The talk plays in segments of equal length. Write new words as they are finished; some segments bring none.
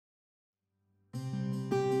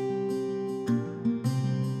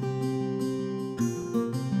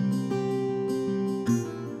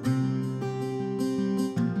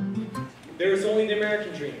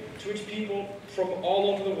which people from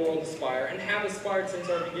all over the world aspire and have aspired since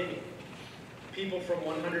our beginning. People from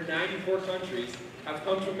 194 countries have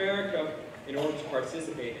come to America in order to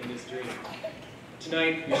participate in this dream.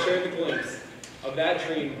 Tonight, we share the glimpse of that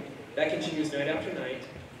dream that continues night after night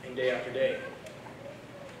and day after day.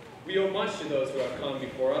 We owe much to those who have come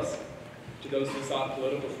before us, to those who sought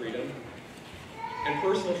political freedom and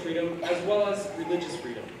personal freedom, as well as religious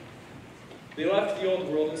freedom. They left the old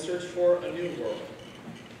world and searched for a new world,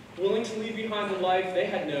 willing to leave behind the life they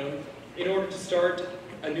had known in order to start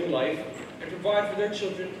a new life and provide for their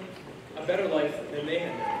children a better life than they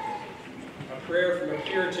had known. A prayer from a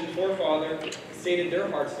Puritan forefather stated their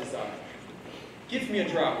heart's desire. Give me a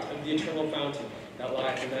draught of the eternal fountain that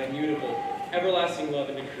lies in thy immutable, everlasting love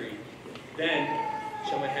and decree. Then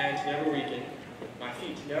shall my hands never weaken, my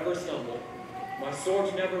feet never stumble, my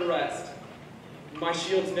sword never rest, my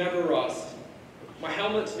shields never rust, my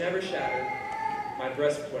helmet never shatter, my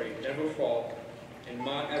breastplate never fall, and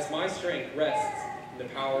as my strength rests in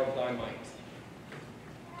the power of thy might.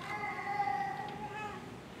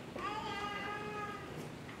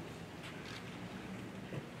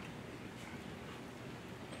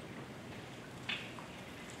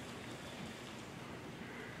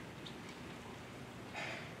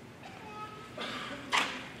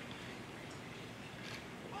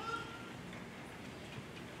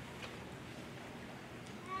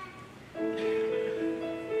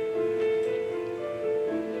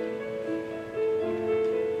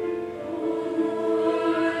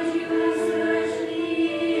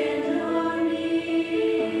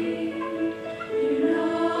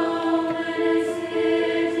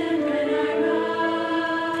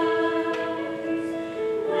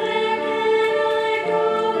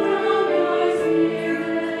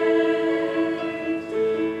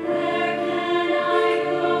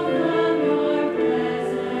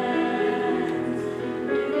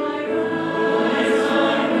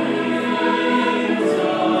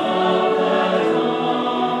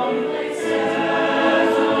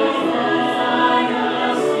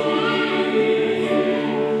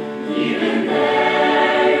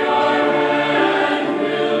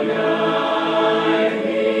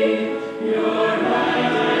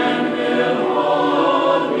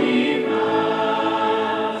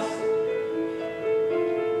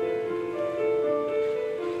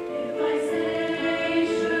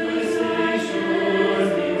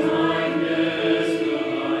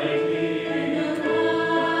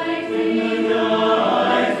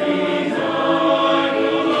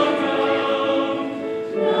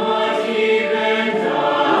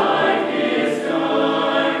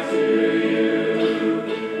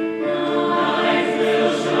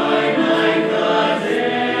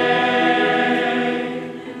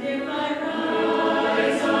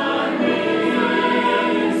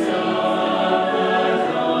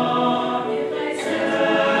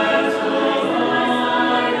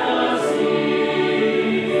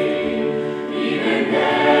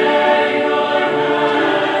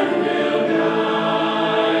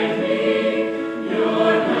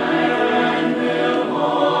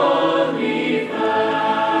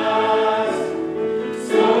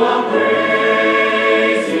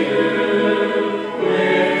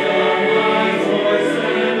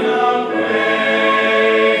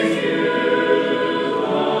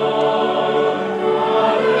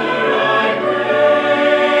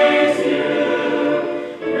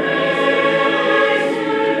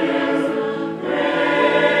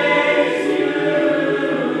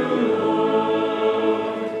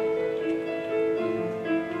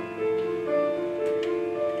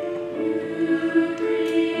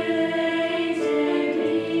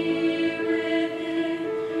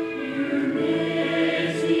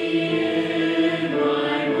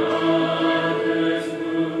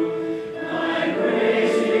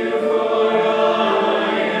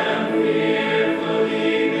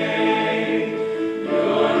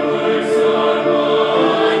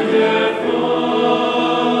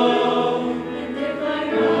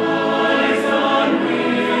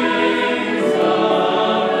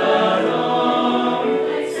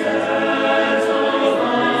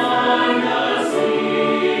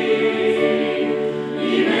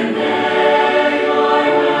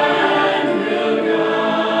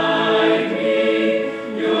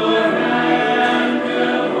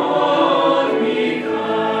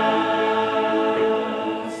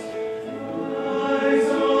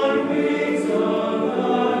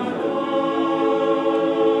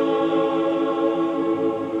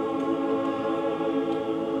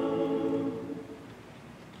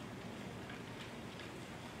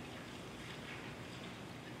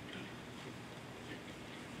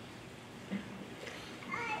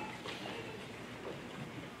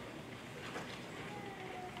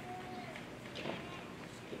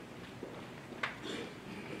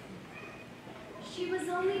 She was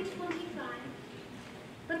only 25,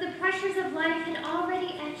 but the pressures of life had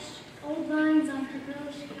already etched old lines on her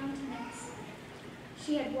girlish countenance.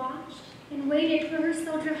 She had watched and waited for her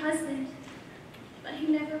soldier husband, but he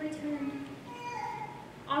never returned.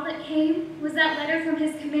 All that came was that letter from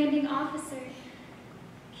his commanding officer,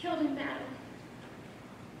 killed in battle.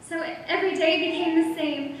 So every day became the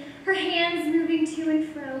same, her hands moving to and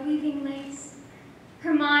fro, weaving lace,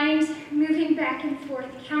 her mind moving back and forth,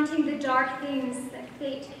 counting the dark things that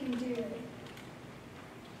fate can do.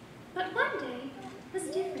 But one day was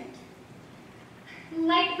different.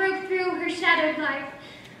 Light broke through her shadowed life,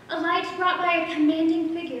 a light brought by a commanding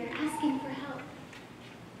figure asking for help.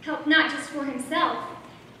 Help not just for himself,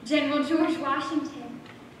 General George Washington,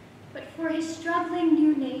 but for his struggling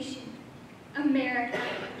new nation, America.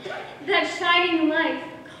 That shining light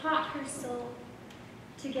caught her soul.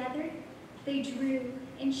 Together, they drew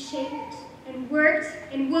and shaped and worked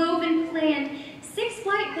and wove and planned 6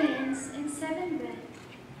 white bands and 7 red,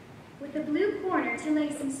 with the blue corner to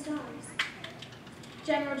lace some stars.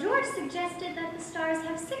 General George suggested that the stars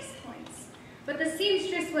have 6 points, but the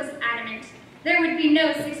seamstress was adamant. There would be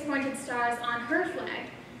no 6-pointed stars on her flag.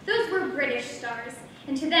 Those were British stars,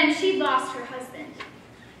 and to them she lost her husband.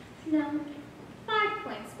 No, 5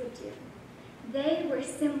 points would do. They were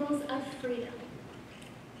symbols of freedom.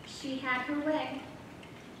 She had her way.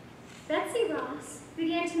 Betsy Ross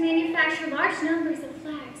began to manufacture large numbers of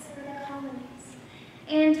flags for the colonies.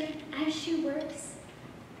 And as she works,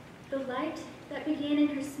 the light that began in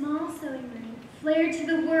her small sewing room flared to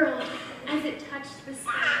the world as it touched the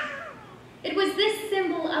sky. It was this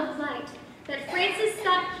symbol of light that Francis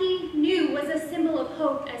Scott Key knew was a symbol of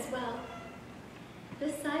hope as well. The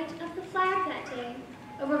sight of the flag that day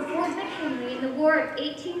over Fort McHenry in the War of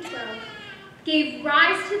 1812 gave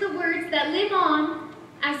rise to the words that live on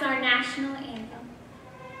as our national anthem.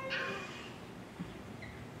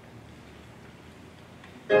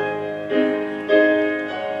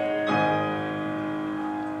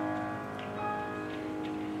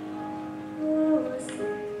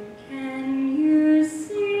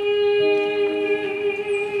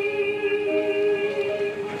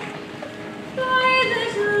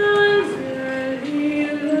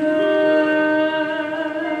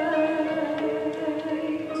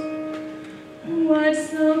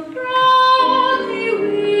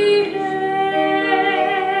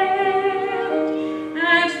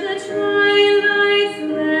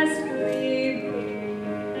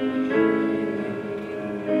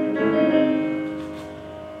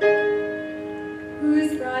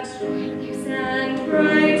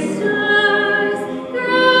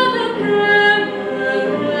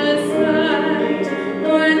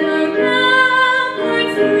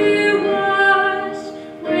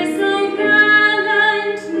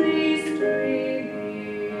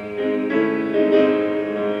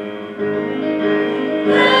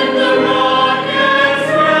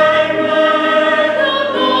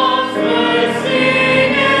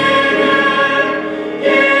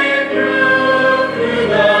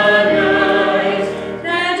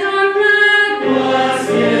 That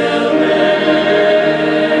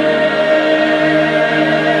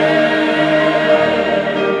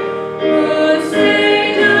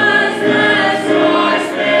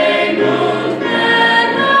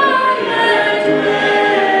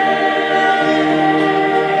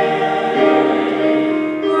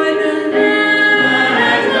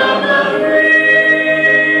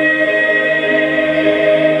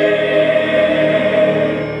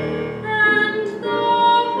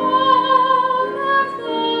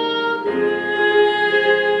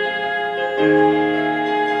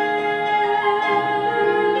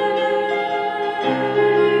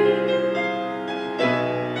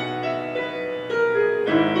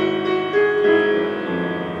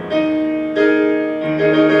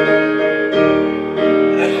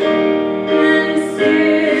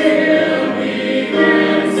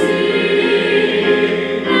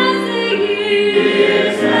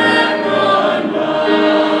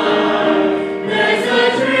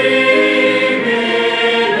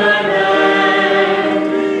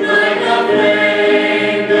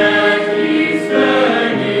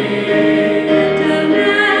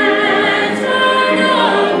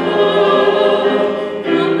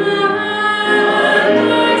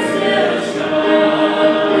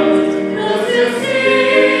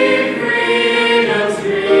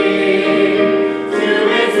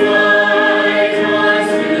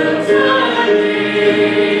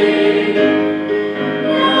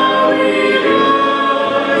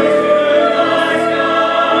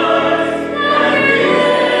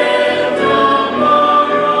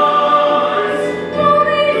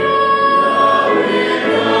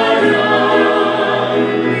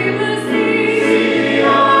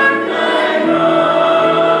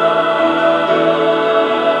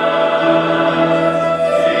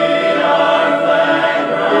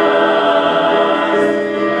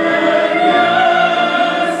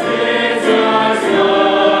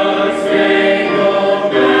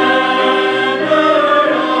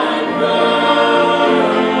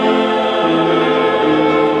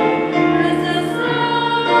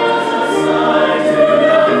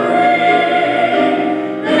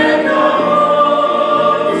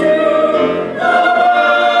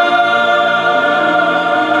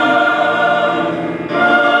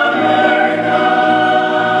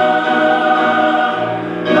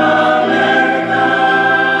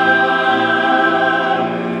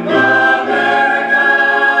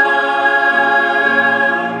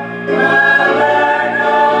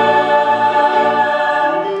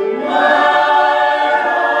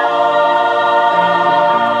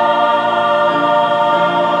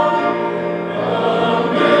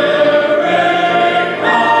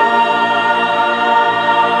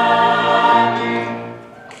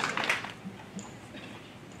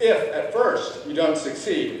If, at first, you don't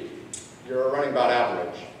succeed, you're running about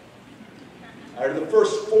average. Out of the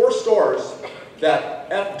first 4 stores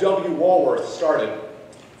that F.W. Woolworth started,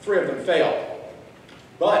 3 of them failed.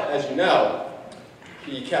 But, as you know,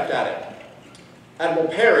 he kept at it. Admiral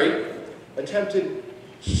Perry attempted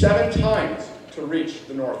 7 times to reach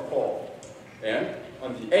the North Pole, and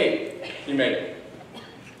on the 8th, he made it.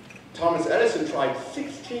 Thomas Edison tried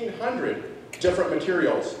 1,600 different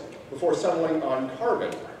materials before settling on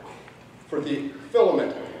carbon for the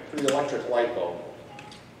filament for the electric light bulb.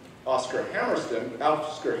 Oscar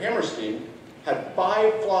Hammerstein had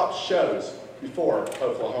 5 flop shows before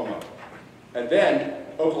Oklahoma. And then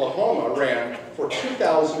Oklahoma ran for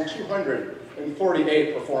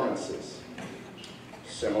 2,248 performances.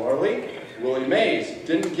 Similarly, Willie Mays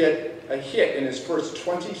didn't get a hit in his first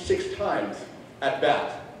 26 times at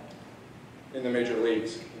bat in the major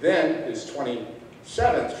leagues. Then, his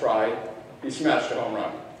 27th try, he smashed a home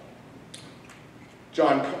run.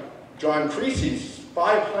 John Creasy's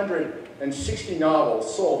 560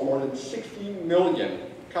 novels sold more than 60 million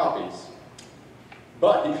copies.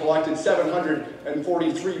 But he collected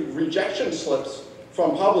 743 rejection slips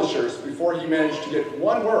from publishers before he managed to get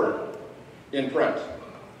 1 word in print.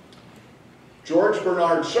 George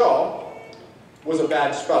Bernard Shaw was a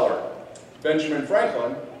bad speller. Benjamin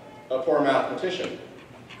Franklin, a poor mathematician.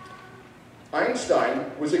 Einstein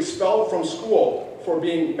was expelled from school for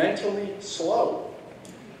being mentally slow.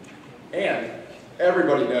 And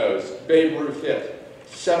everybody knows Babe Ruth hit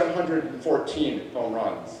 714 home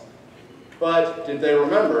runs. But did they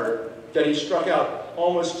remember that he struck out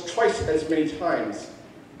almost twice as many times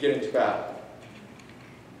getting to bat?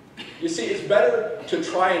 You see, it's better to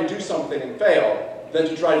try and do something and fail than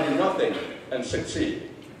to try to do nothing and succeed.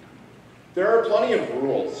 There are plenty of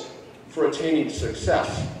rules for attaining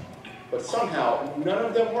success, but somehow none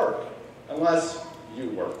of them work unless you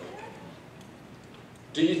work.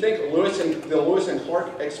 Do you think the Lewis and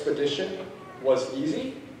Clark expedition was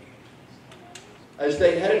easy? As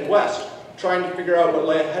they headed west, trying to figure out what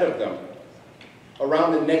lay ahead of them,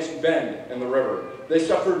 around the next bend in the river, they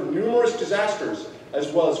suffered numerous disasters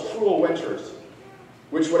as well as cruel winters,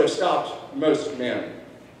 which would have stopped most men.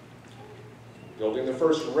 Building the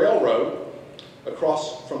first railroad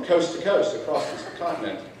from coast to coast across this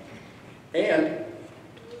continent, and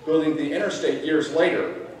building the interstate years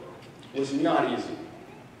later was not easy.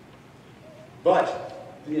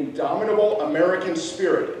 But the indomitable American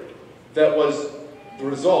spirit that was the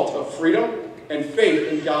result of freedom and faith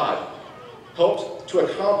in God helped to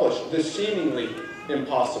accomplish the seemingly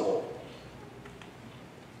impossible.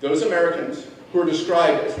 Those Americans who are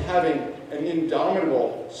described as having an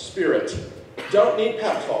indomitable spirit don't need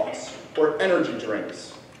pep talks or energy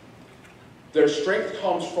drinks. Their strength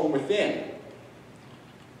comes from within.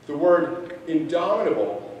 The word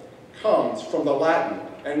indomitable comes from the Latin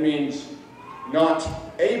and means not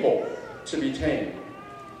able to be tamed.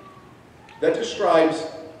 That describes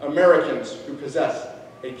Americans who possess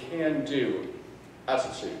a can-do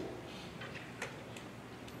attitude.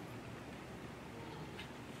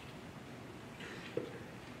 Come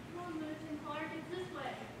on, Lewis and Clark, it's this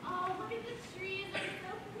way. Oh, look at this tree, it's so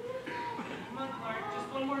beautiful. Come on, Clark, just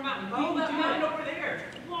one more mountain. Oh, that mountain over there.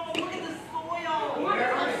 Whoa, look at the soil.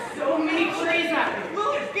 There are so many trees out there.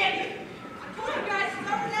 Lewis, get me. Come on, guys, it's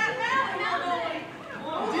over that mountain.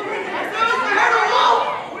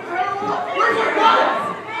 Where's our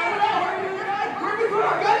guns? Where did we put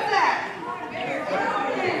our guns at?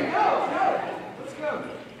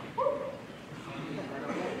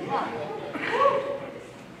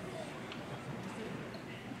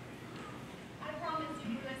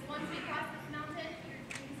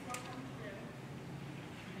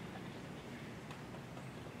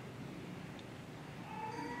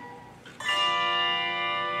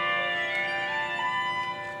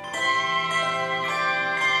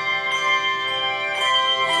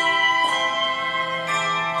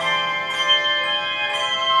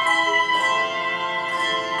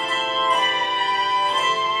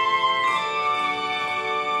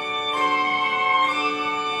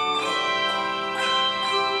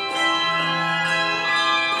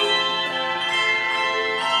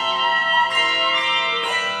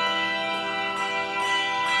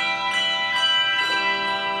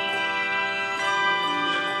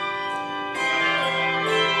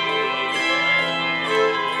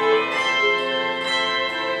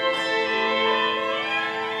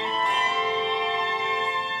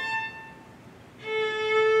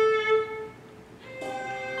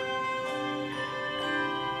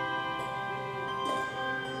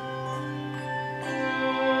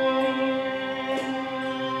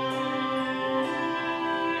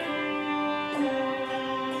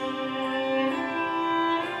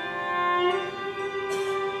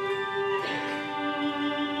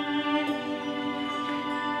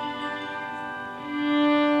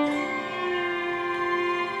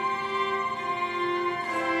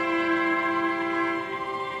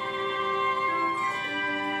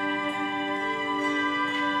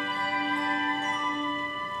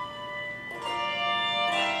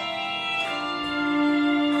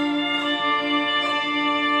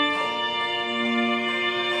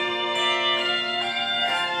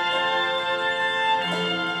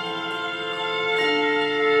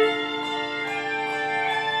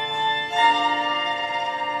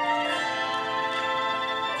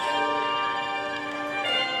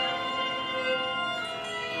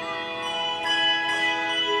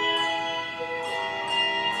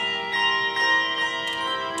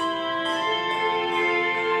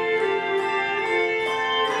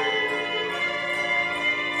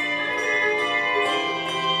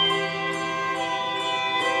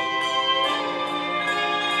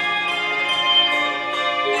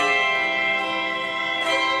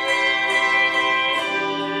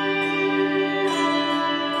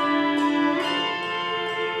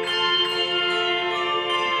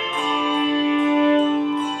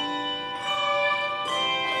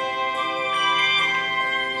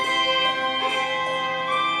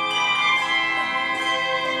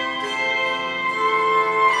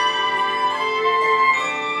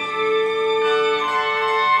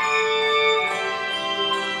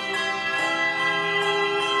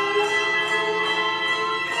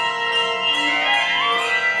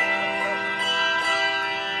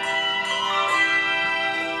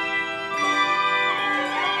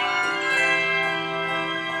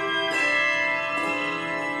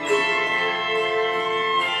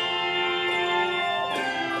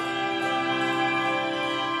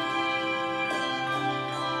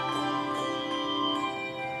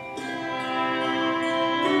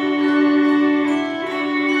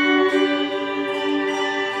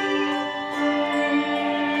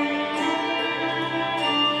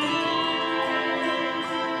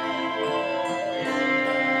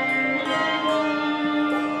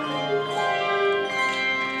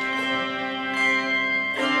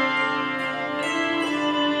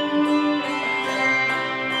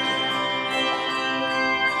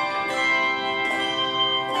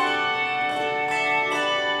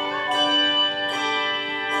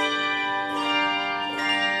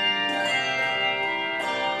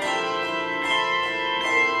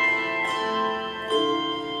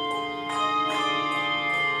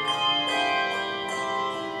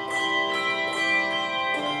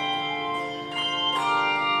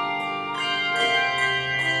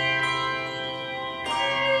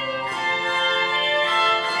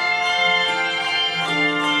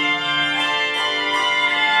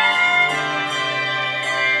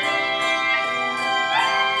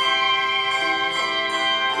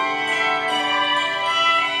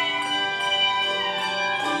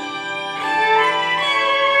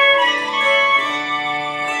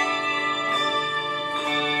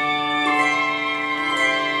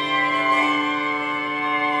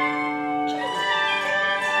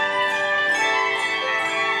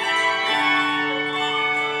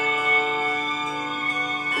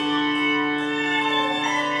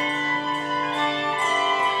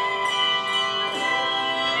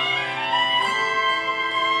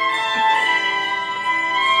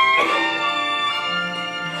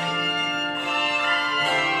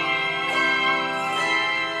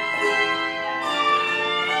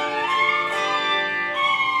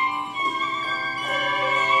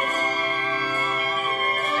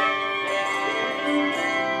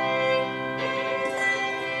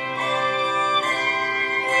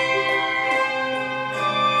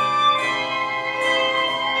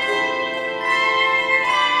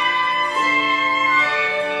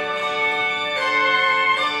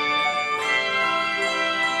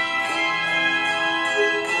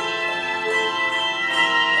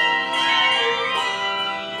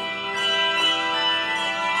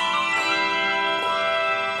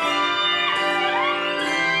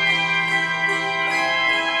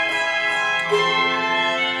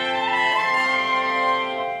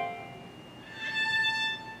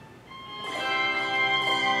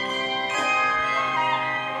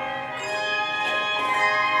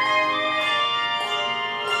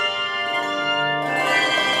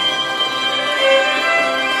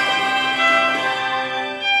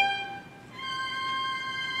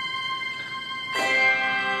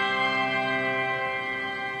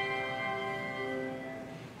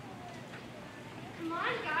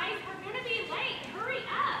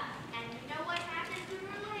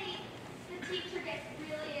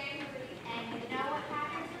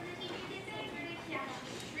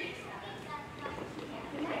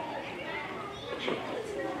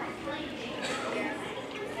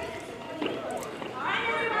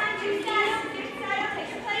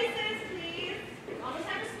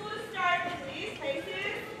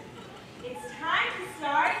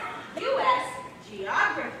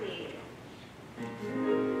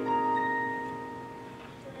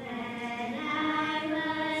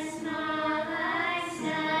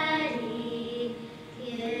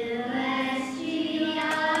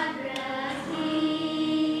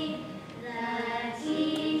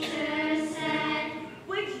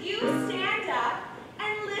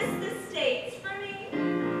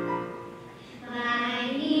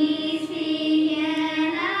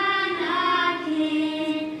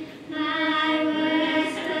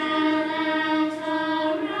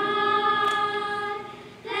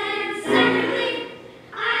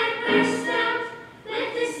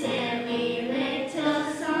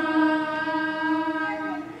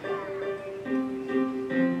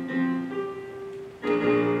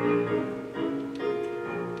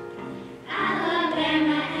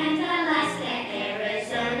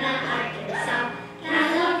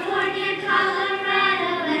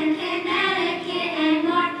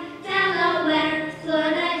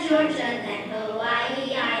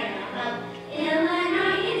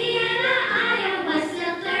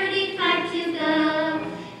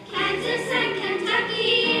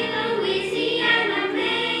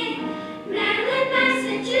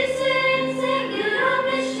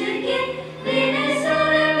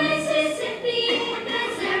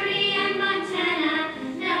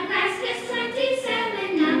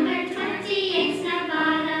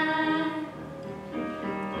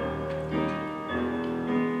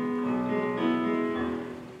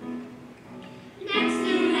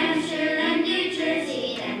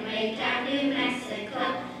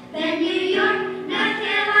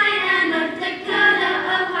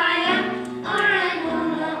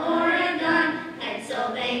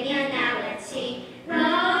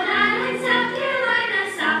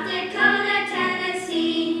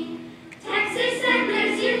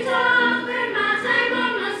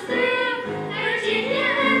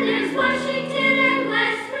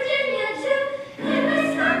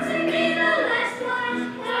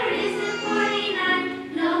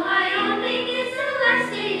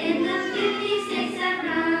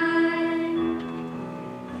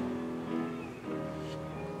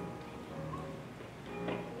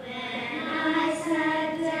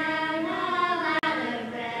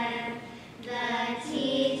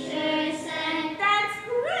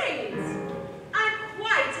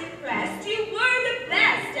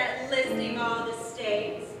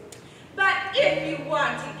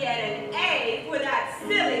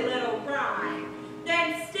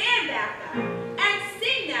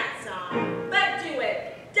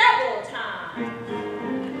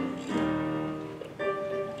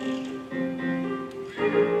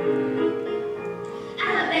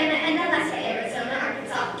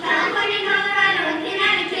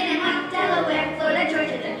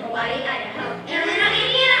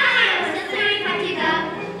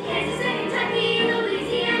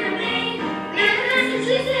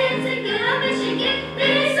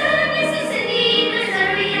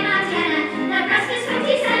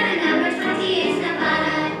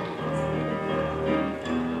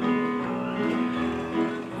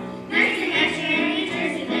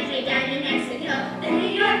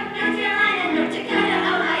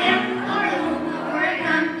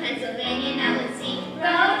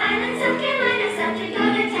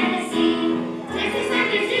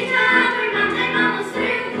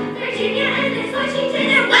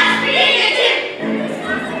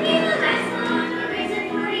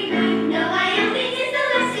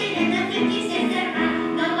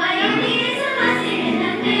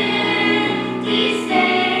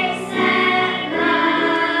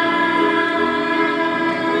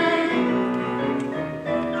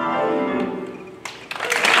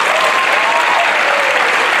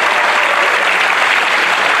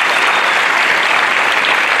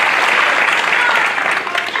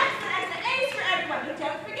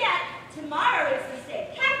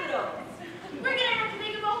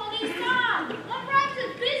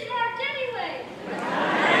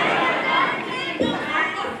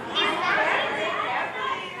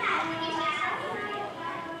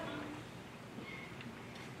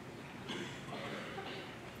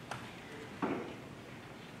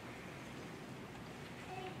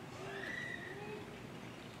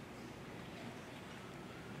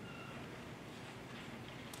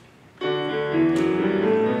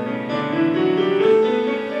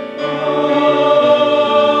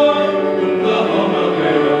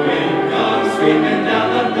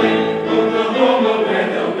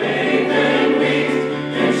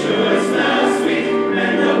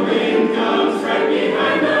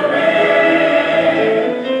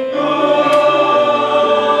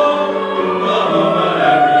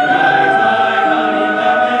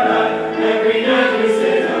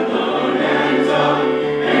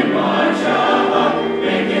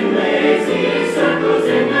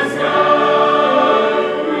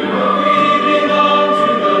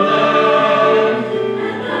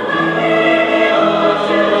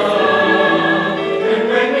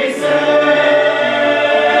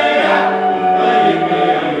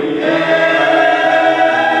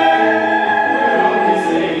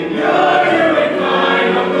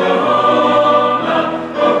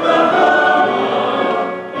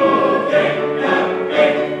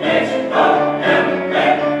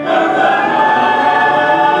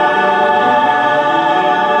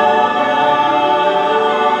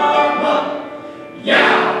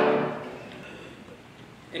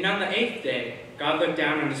 the 8th day, God looked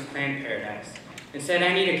down on his planned paradise and said,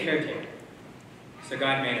 I need a caretaker. So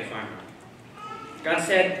God made a farmer. God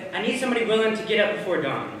said, I need somebody willing to get up before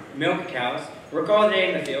dawn, milk cows, work all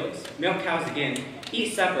day in the fields, milk cows again,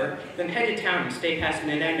 eat supper, then head to town and stay past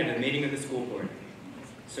midnight at a meeting of the school board.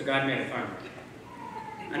 So God made a farmer.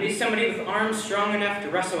 I need somebody with arms strong enough to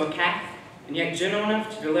wrestle a calf, and yet gentle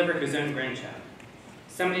enough to deliver his own grandchild.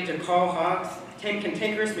 Somebody to call hogs, tame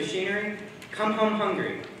cantankerous machinery, come home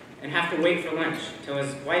hungry, and have to wait for lunch till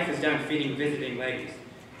his wife is done feeding visiting ladies,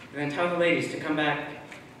 and then tell the ladies to come back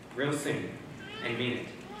real soon and mean it.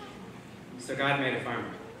 So God made a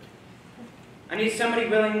farmer. I need somebody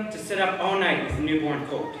willing to sit up all night with a newborn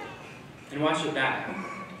colt and watch it die,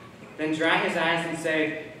 then dry his eyes and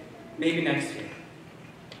say, maybe next year.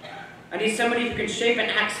 I need somebody who can shape an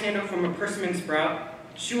axe handle from a persimmon sprout,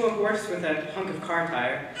 shoe a horse with a hunk of car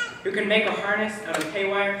tire, who can make a harness out of hay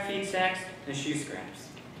wire, feed sacks, and shoe scraps,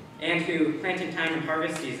 and who, planting time and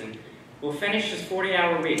harvest season, will finish his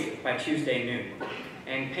 40-hour week by Tuesday noon,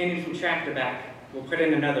 and painted from track to back, will put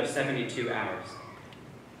in another 72 hours.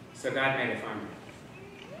 So God made a farmer.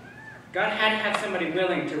 God had to have somebody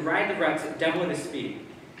willing to ride the ruts at double the speed,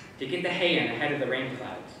 to get the hay in ahead of the rain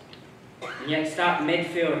clouds, and yet stop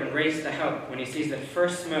mid-field and race to help when he sees the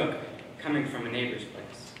first smoke coming from a neighbor's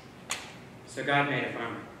place. So God made a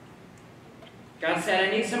farmer. God said,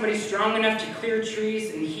 I need somebody strong enough to clear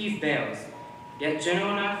trees and heave bales, yet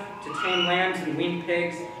gentle enough to tame lambs and wean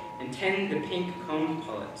pigs and tend the pink-combed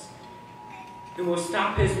pullets, who will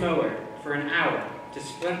stop his mower for an hour to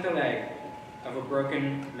splint the leg of a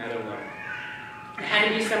broken meadow lark. It had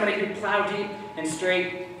to be somebody who'd plow deep and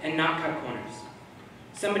straight and not cut corners.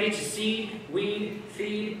 Somebody to seed, weed,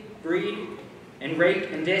 feed, breed, and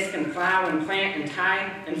rake and disc and plow and plant and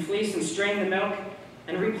tie and fleece and strain the milk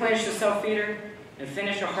and replenish the self-feeder and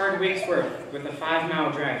finish a hard week's work with a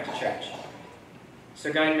 5-mile drive to church.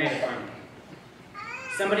 So God made a farmer.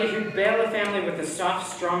 Somebody who'd bail a family with the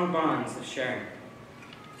soft, strong bonds of sharing,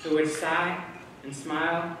 who would sigh and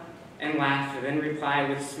smile and laugh and then reply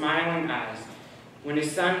with smiling eyes when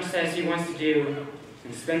his son says he wants to do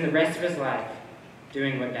and spend the rest of his life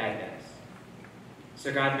doing what Dad does.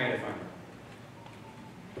 So God made a farmer.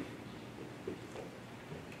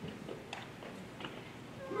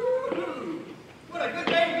 What a good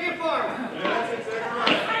day to be a farmer! Yeah, that's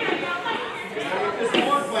exactly right. Now get this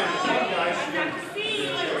corn planted, huh, guys?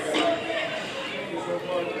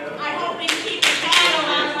 I hope we keep the cattle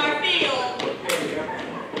out of our field.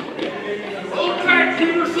 Okay,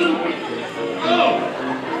 Peterson! Oh!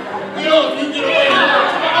 Yo, you get away from her!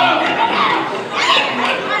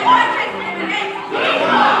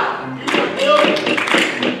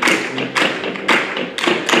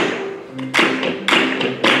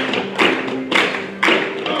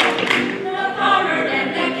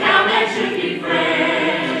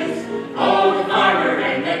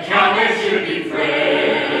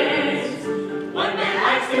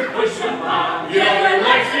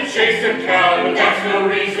 Chase a cow, but that's no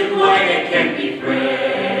reason why they can't be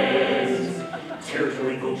friends.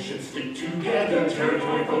 Territory folks should stick together,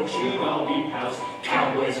 territory folks should all be pals.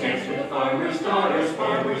 Cowboys dance with the farmers' daughters,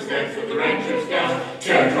 farmers dance with the ranchers' gals.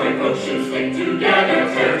 Territory folks should stick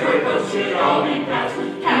together, territory folks should all be pals.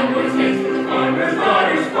 Cowboys dance with the farmers'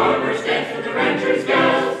 daughters, farmers dance with the ranchers'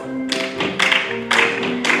 gals.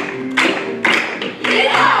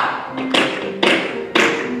 Yeehaw!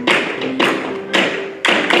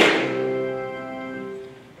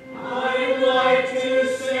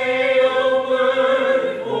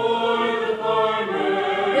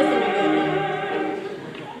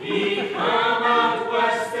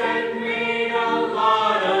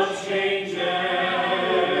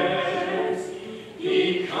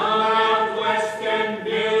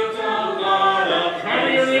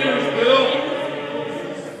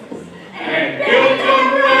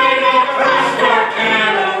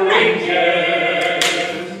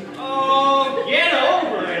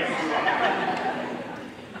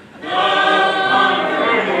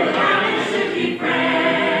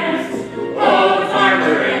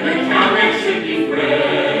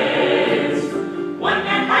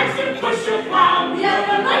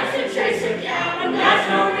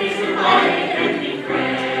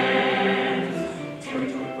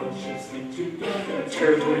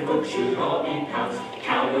 Territory folks should all be pals.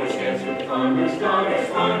 Cowboys dance with the farmers' daughters,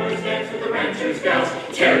 farmers dance with the ranchers' gals.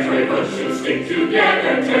 Territory folks should stick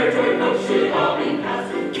together, territory folks should all be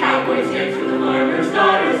pals. Cowboys dance with the farmers'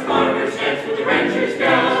 daughters, farmers dance with the ranchers'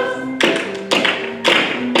 gals.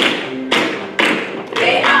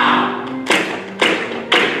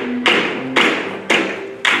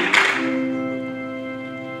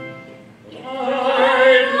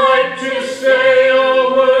 I'd like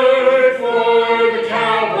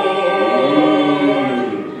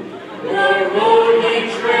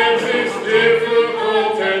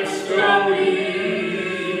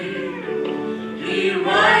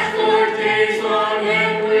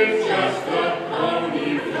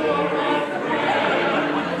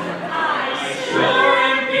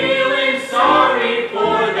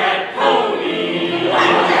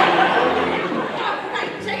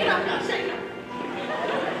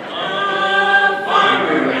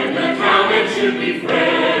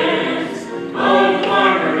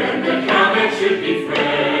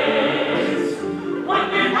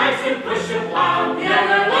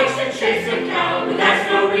chase a cow, but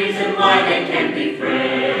that's no reason why they can't be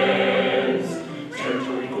friends.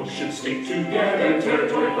 Territory folks should stick together,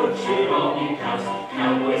 territory folks should all be pals.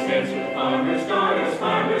 Cowboys dance with the farmers' daughters,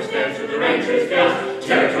 farmers dance with the ranchers' gals.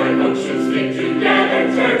 Territory folks should stick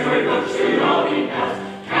together, territory folks should all be pals.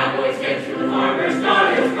 Cowboys dance with the farmers'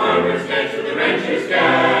 daughters, farmers dance with the ranchers'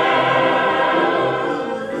 gals.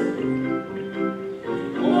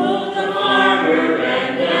 Oh, the farmer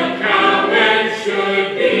and the cowman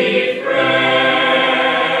should be friends.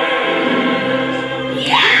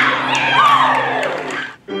 Yeah!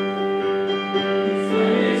 This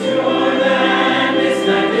land is your land, this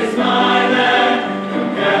land is my land. From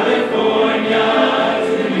California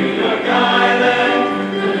to the New York Island,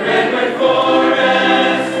 from the redwood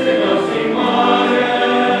forest to the Gulf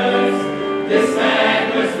waters. This land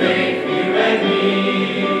was made for you and me.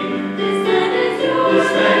 This land is your land. This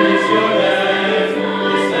land is your land.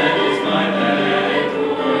 This land is my land.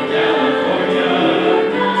 From California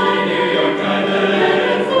to the New York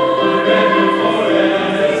Island, from the redwood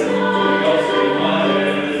forest to the Gulf Stream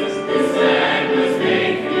waters. This land was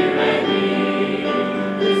made for you and me.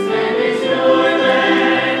 This land is your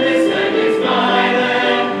land. This land is my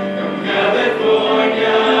land. From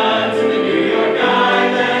California to the New York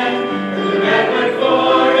Island, from the redwood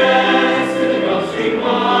forest to the Gulf Stream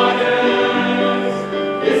waters.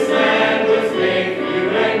 This land was made for you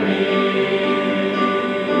and me.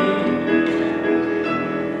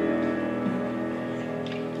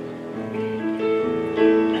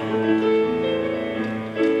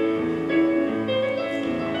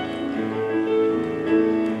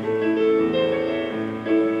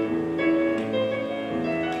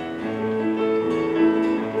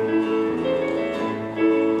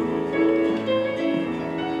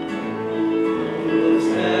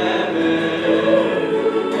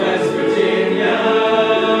 West Virginia,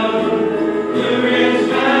 Blue Ridge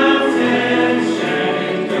Mountains,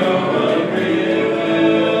 Shenandoah River.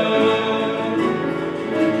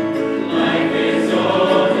 Life is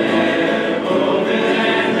older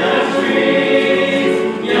than the trees,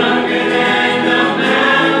 younger than the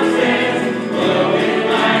mountains, blowing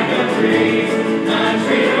like a breeze.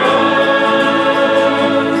 Country roads,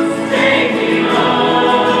 take me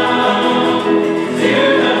home to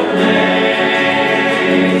the place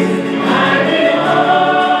I belong.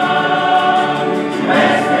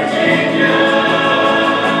 West Virginia,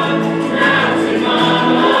 mountain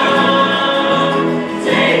mama,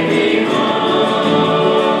 take me home.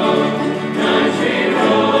 Country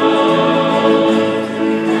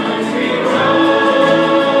roads,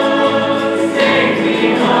 take me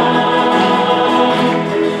home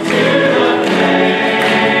to the place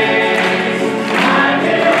I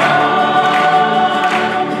belong.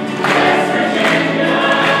 West Virginia,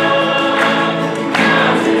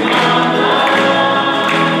 mountain mama,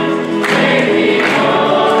 take me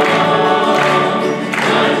home.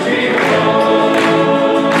 Country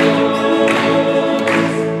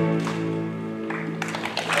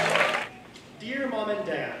Dear Mom and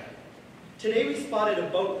Dad, today we spotted a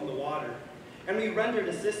boat in the water, and we rendered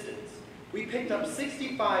assistance. We picked up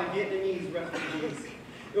 65 Vietnamese refugees.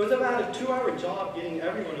 It was about a 2-hour job getting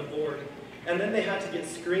everyone aboard, and then they had to get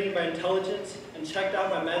screened by intelligence and checked out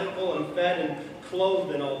by medical and fed and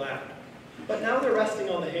clothed and all that. But now they're resting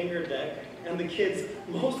on the hangar deck, and the kids,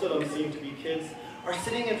 most of them seem to be kids, are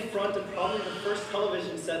sitting in front of probably the first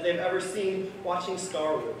television set they've ever seen watching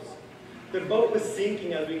Star Wars. The boat was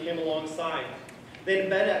sinking as we came alongside. They had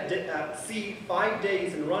been at sea 5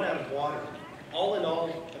 days and run out of water. All in all,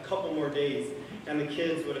 a couple more days, and the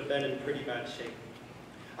kids would have been in pretty bad shape.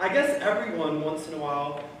 I guess everyone, once in a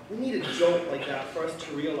while, we need a jolt like that for us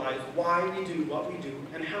to realize why we do what we do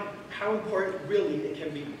and how important really it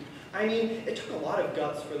can be. I mean, it took a lot of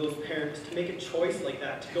guts for those parents to make a choice like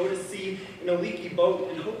that, to go to sea in a leaky boat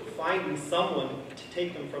and hope of finding someone to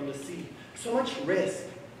take them from the sea. So much risk.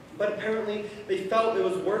 But apparently, they felt it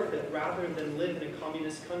was worth it rather than live in a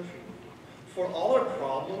communist country. For all our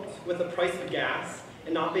problems with the price of gas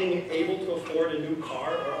and not being able to afford a new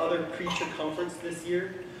car or other creature comforts this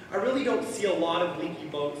year, I really don't see a lot of leaky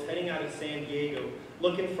boats heading out of San Diego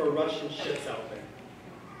looking for Russian ships out there.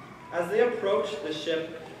 As they approached the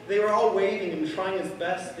ship, they were all waving and trying as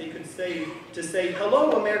best they could to say,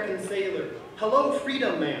 "Hello, American sailor. Hello,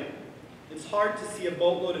 freedom man." It's hard to see a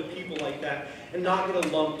boatload of people like that and not get a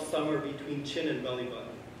lump somewhere between chin and belly button.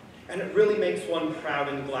 And it really makes one proud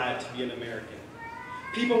and glad to be an American.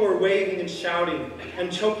 People were waving and shouting and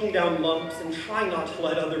choking down lumps and trying not to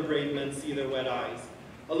let other brave men see their wet eyes.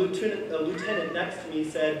 A lieutenant next to me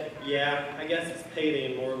said, "Yeah, I guess it's payday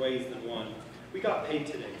in more ways than one. We got paid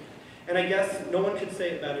today." And I guess no one could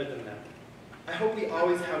say it better than that. I hope we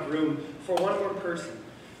always have room for one more person,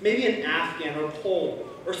 maybe an Afghan or Pole,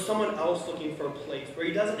 or someone else looking for a place where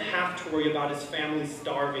he doesn't have to worry about his family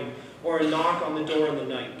starving or a knock on the door in the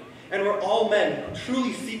night, and where all men who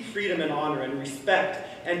truly seek freedom and honor and respect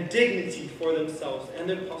and dignity for themselves and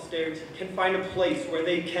their posterity can find a place where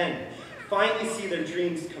they can finally see their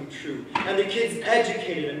dreams come true, and their kids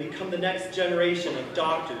educated and become the next generation of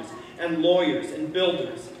doctors and lawyers and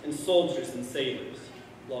builders and soldiers and sailors.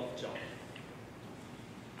 Love, John.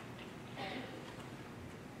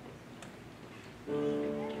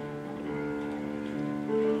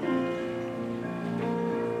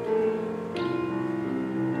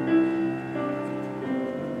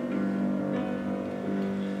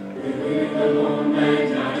 Living in the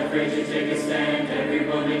homeland, not afraid to take a stand. Every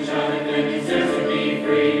woman, child, and man deserves to be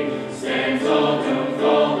free. Stand tall, don't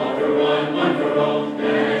fall, one for one for all.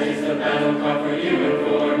 That is the battle cry for you and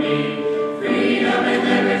for me. Freedom and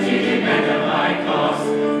liberty demand a high cost.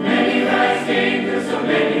 Many lives gained through so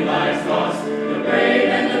many lives lost. The brave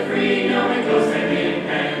and the free know it goes hand in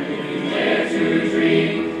hand. If you dare to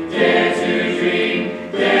dream, dare to dream,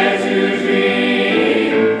 dare to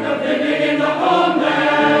dream of living in the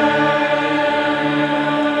homeland.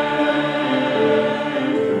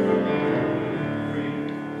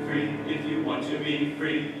 If you want to be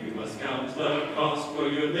free, you must count the cost for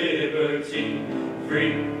your liberty.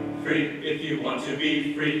 Free, if you want to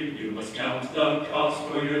be free, you must count the cost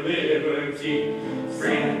for your liberty.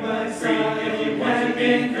 Free, if you want to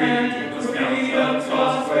be free, you must count the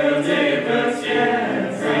cost for your liberty.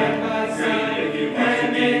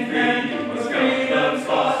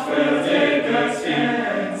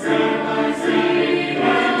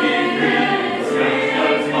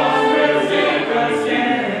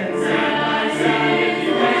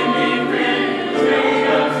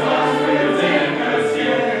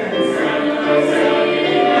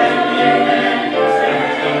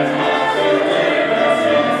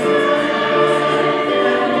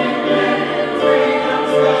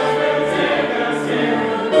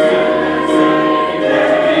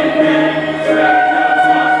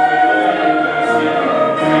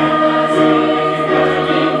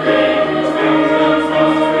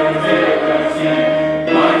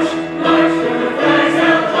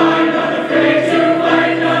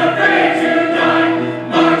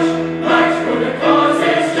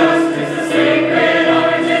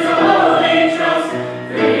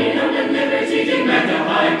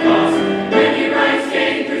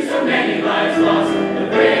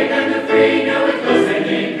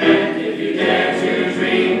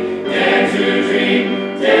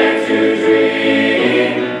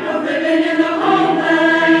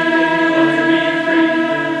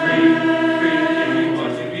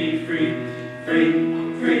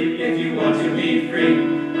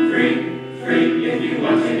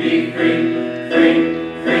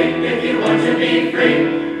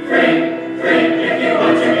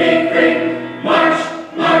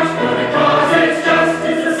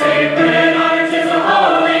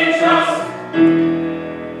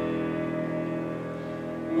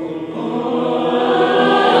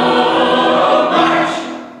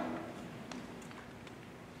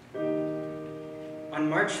 On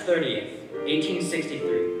March 30th,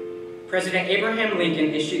 1863, President Abraham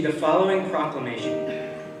Lincoln issued the following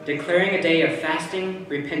proclamation, declaring a day of fasting,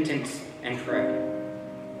 repentance, and prayer.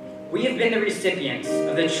 We have been the recipients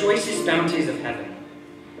of the choicest bounties of heaven.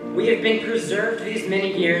 We have been preserved these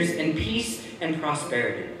many years in peace and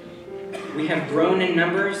prosperity. We have grown in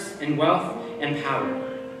numbers and wealth and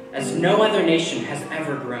power, as no other nation has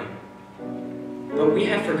ever grown. But we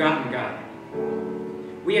have forgotten God.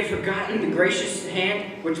 We have forgotten the gracious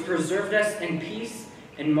hand which preserved us in peace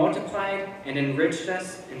and multiplied and enriched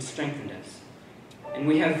us and strengthened us. And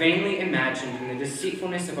we have vainly imagined in the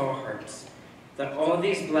deceitfulness of our hearts that all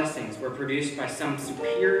these blessings were produced by some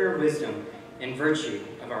superior wisdom and virtue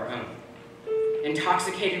of our own.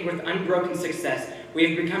 Intoxicated with unbroken success, we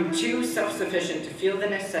have become too self-sufficient to feel the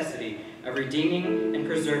necessity of redeeming and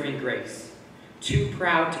preserving grace, too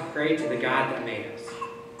proud to pray to the God that made us.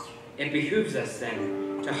 It behooves us, then,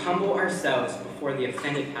 to humble ourselves before the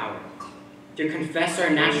offended power, to confess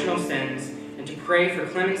our national sins, and to pray for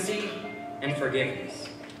clemency and forgiveness.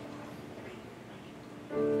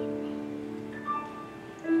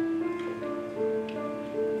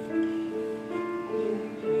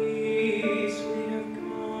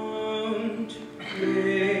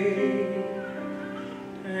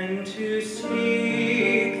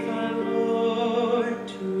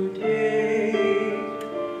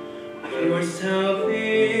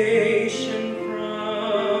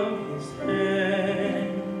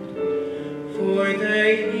 For the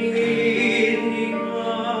healing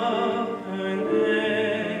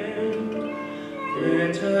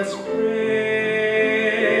let us pray.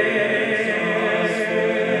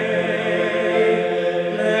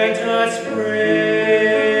 Let us pray.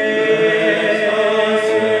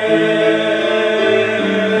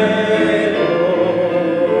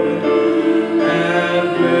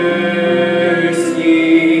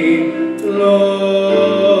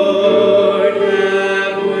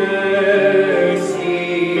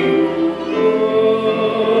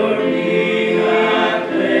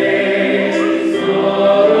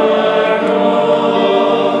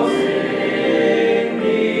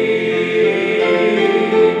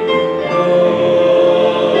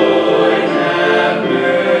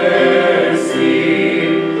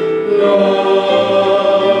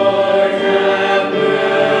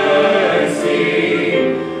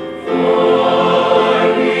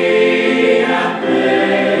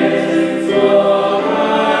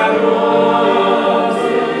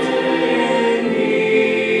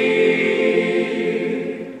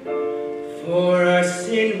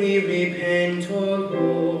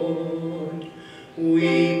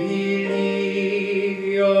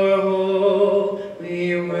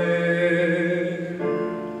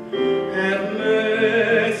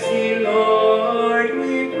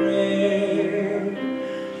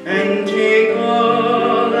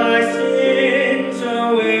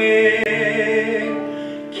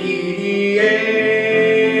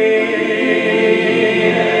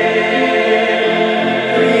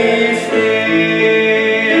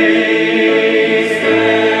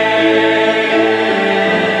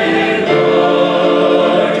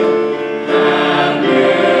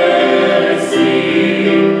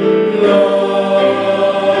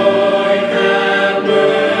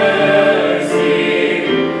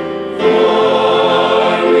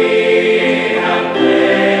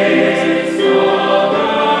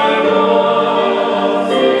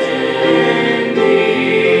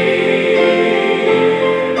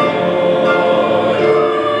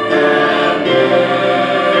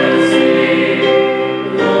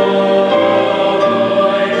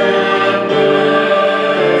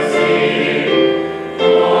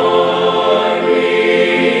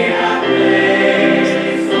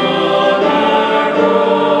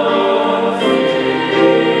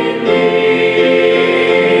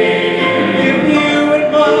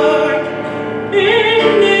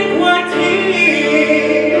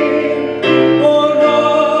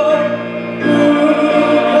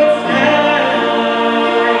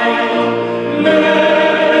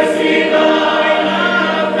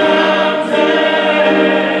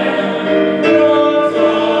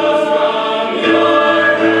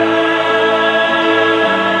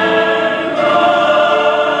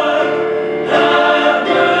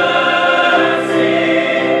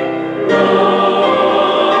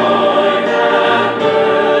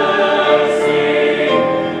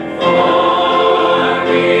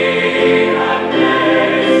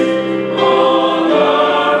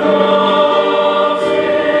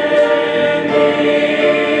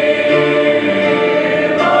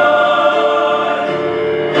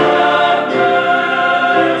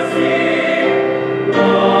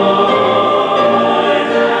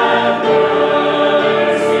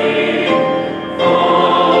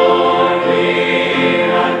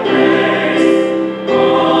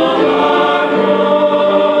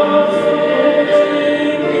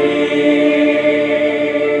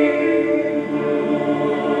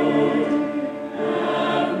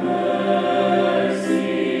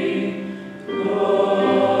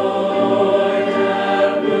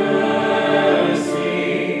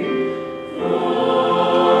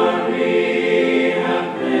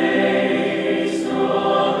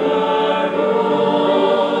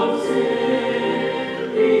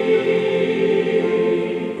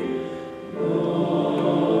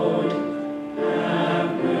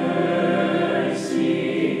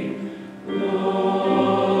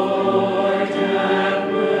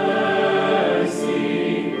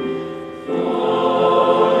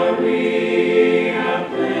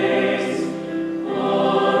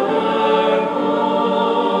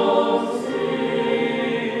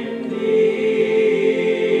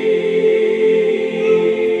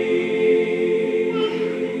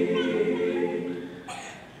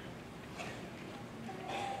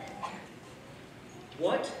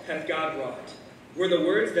 were the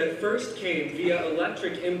words that first came via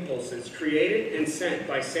electric impulses created and sent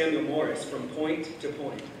by Samuel Morse from point to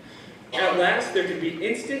point. At last, there could be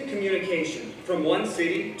instant communication from one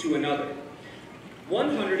city to another.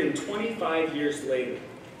 125 years later,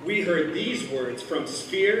 we heard these words from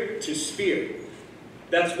sphere to sphere.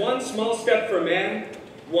 That's one small step for man,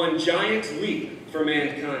 one giant leap for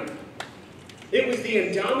mankind. It was the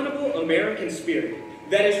indomitable American spirit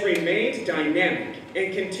that has remained dynamic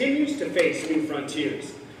and continues to face new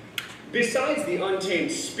frontiers. Besides the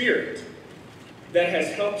untamed spirit that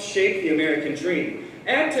has helped shape the American dream,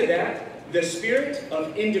 add to that the spirit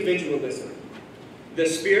of individualism, the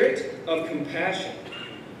spirit of compassion,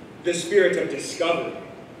 the spirit of discovery,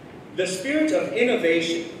 the spirit of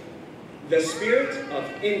innovation, the spirit of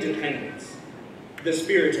independence, the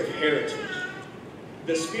spirit of heritage,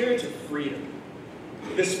 the spirit of freedom,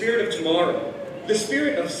 the spirit of tomorrow, the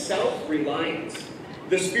spirit of self-reliance,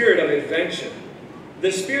 the spirit of adventure,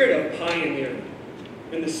 the spirit of pioneering,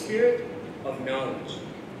 and the spirit of knowledge.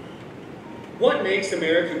 What makes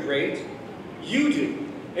America great? You do,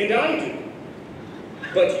 and I do.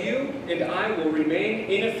 But you and I will remain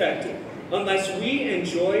ineffective unless we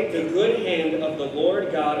enjoy the good hand of the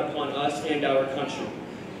Lord God upon us and our country.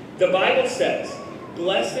 The Bible says,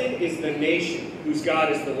 "Blessed is the nation whose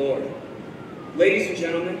God is the Lord." Ladies and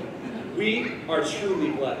gentlemen, we are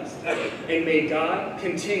truly blessed, and may God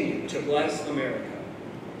continue to bless America.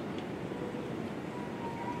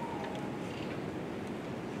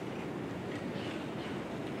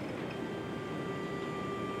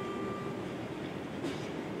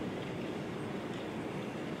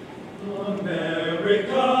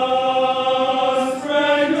 America,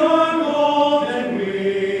 spread your golden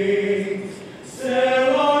wings,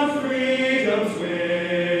 sail on freedom's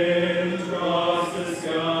wind, cross the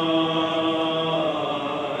sky.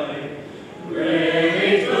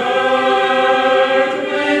 Great bird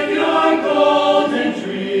with your golden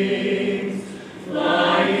dreams,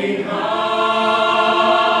 flying high,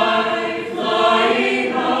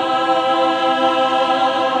 flying high.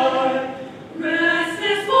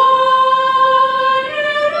 Restless one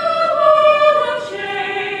in a world of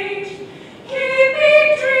change, keeping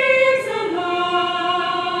dreams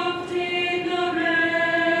aloft in the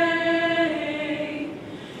rain.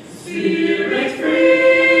 Spirit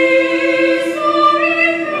free,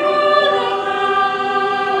 soaring through the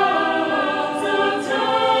clouds of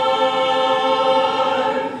time,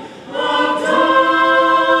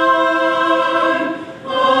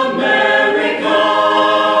 America,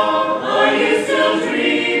 are you still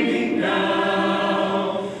dreaming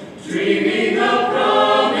now? Dreaming of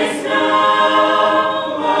promise now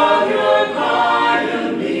of your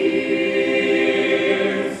pioneers.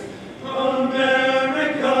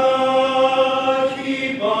 America,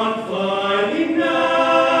 keep on flying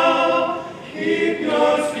now. Keep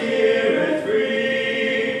your spirit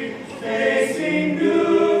free, facing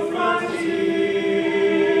new frontiers.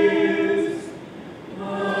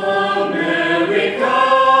 America,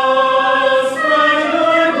 spread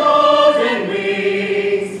your golden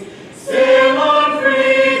wings, sail on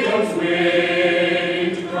freedom's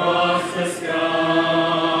wind, cross the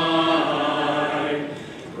sky.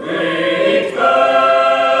 Great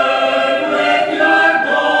bird with your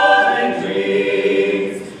golden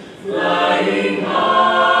dreams, flying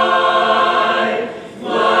high,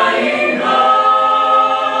 flying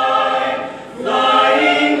high,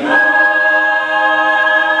 flying high.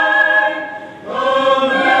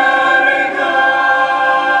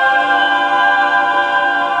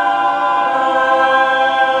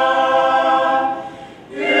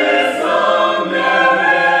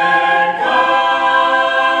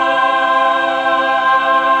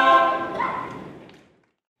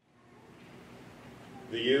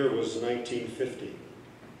 The year was 1950.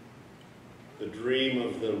 The dream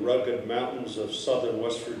of the rugged mountains of southern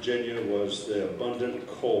West Virginia was the abundant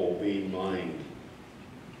coal being mined.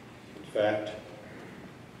 In fact,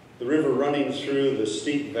 the river running through the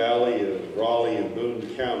steep valley of Raleigh and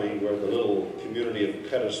Boone County, where the little community of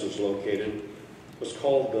Pettus was located, was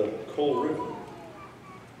called the Coal River.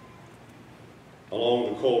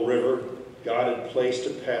 Along the Coal River, God had placed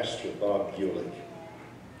a pastor, Bob Gulick.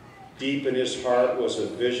 Deep in his heart was a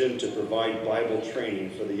vision to provide Bible training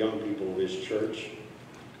for the young people of his church.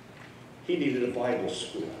 He needed a Bible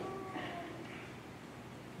school.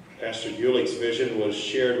 Pastor Gulick's vision was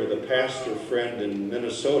shared with a pastor friend in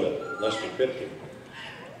Minnesota, Lester Pipkin.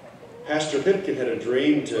 Pastor Pipkin had a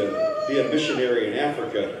dream to be a missionary in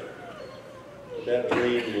Africa, but that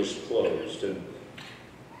dream was closed. And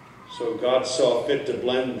so God saw fit to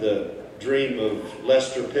blend the dream of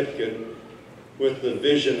Lester Pipkin with the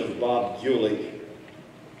vision of Bob Gulick.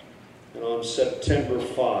 And on September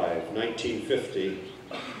 5, 1950,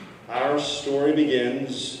 our story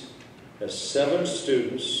begins as 7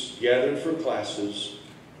 students gathered for classes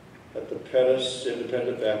at the Pettus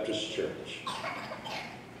Independent Baptist Church.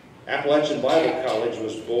 Appalachian Bible College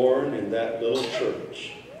was born in that little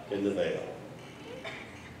church in the Vale.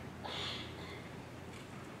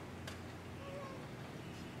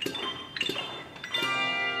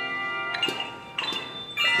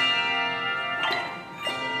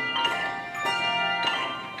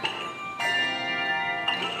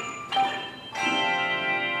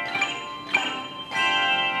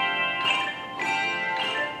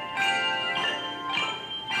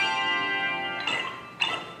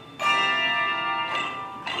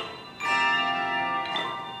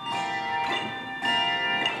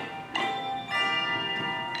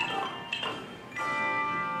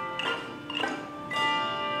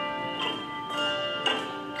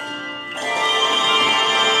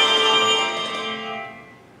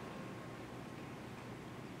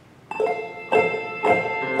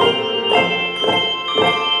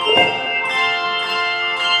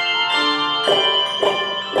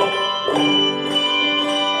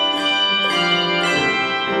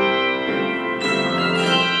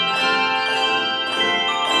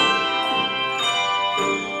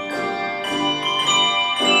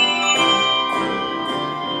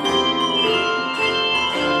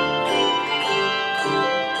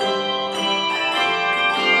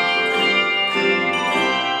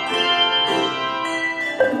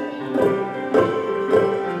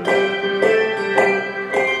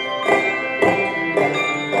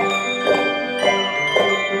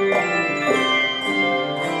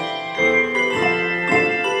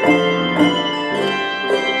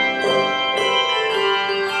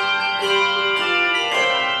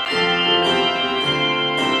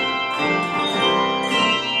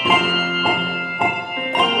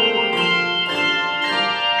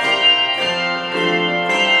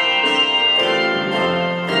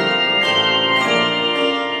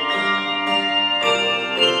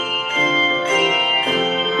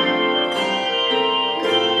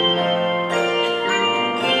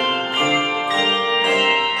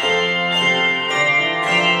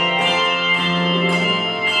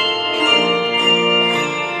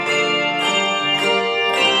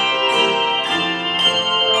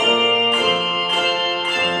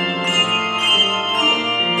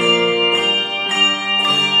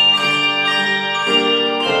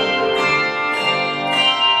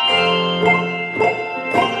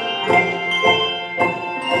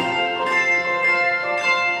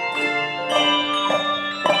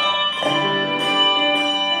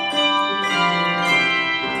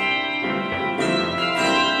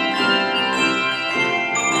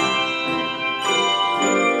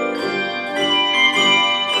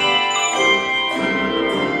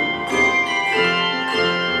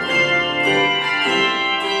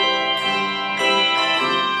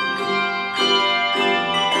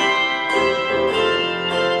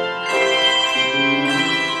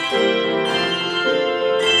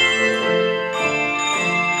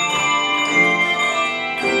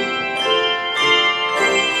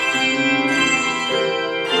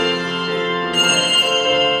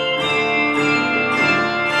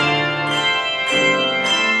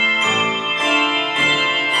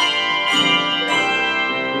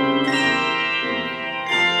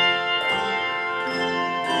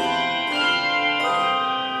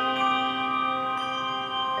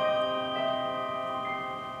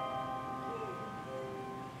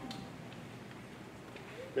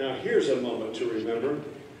 Now here's a moment to remember.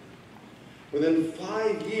 Within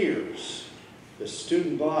 5 years, the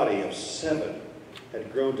student body of 7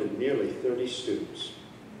 had grown to nearly 30 students.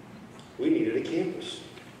 We needed a campus.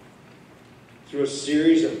 Through a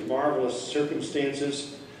series of marvelous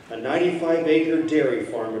circumstances, a 95-acre dairy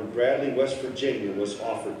farm in Bradley, West Virginia was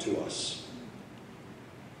offered to us.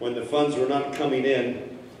 When the funds were not coming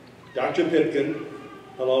in, Dr. Pipkin,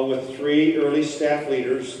 along with 3 early staff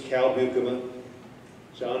leaders, Cal Buchanan,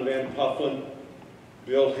 John Van Pufflin,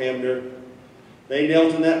 Bill Hamner, they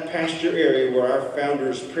knelt in that pasture area where our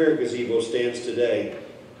founder's prayer gazebo stands today.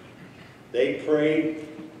 They prayed,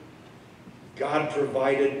 God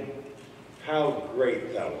provided, how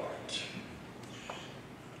great thou art.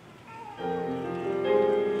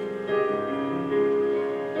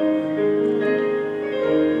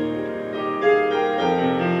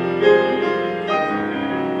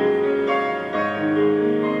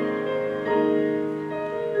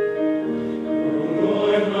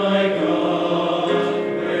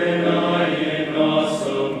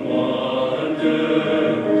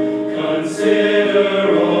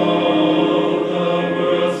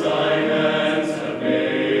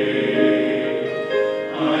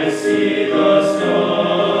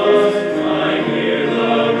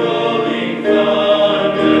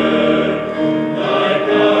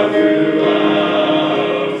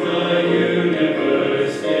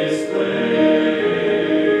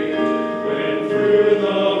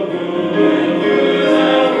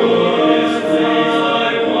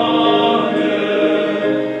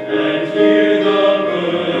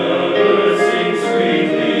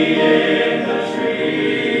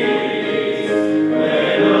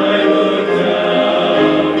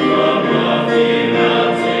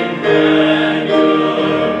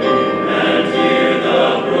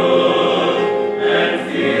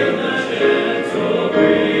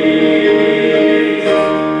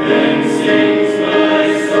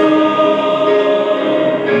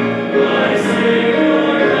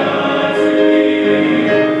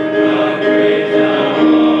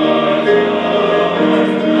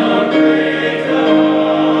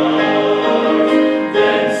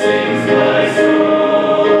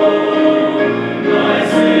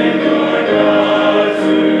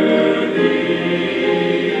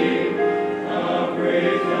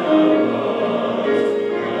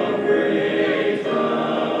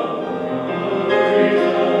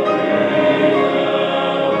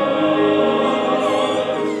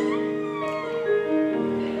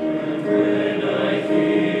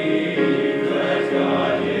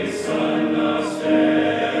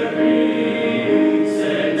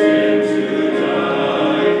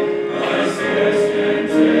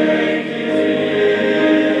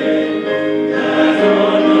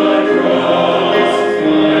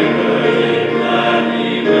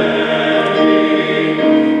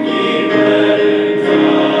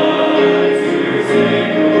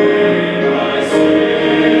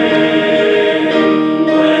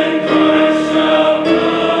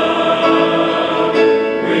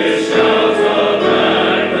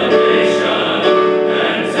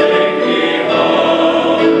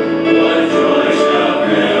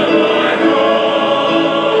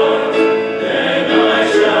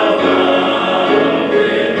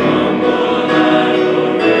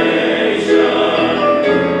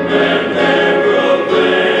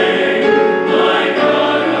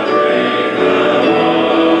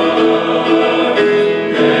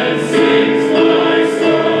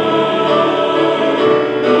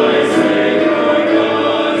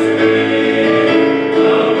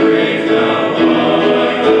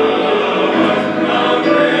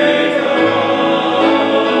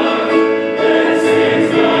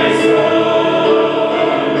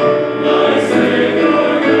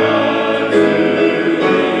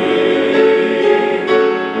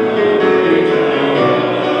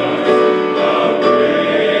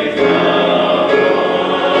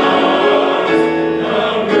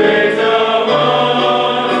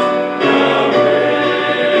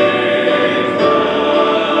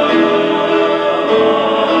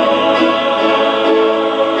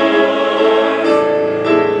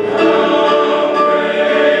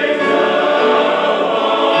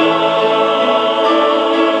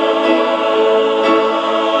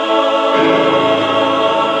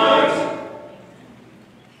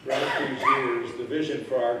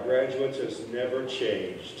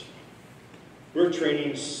 We're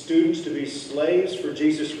training students to be slaves for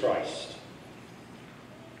Jesus Christ.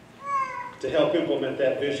 To help implement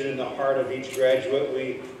that vision in the heart of each graduate,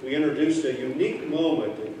 we introduced a unique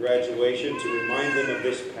moment in graduation to remind them of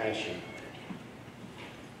this passion.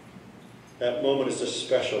 That moment is a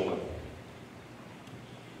special one.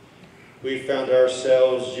 we found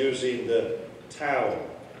ourselves using the towel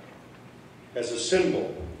as a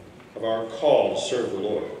symbol of our call to serve the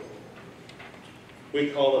Lord. We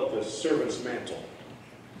call it the servant's mantle.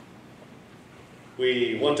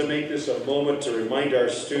 We want to make this a moment to remind our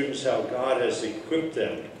students how God has equipped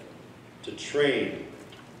them to train,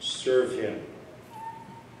 serve Him.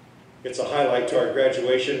 It's a highlight to our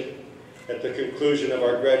graduation. At the conclusion of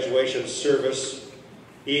our graduation service,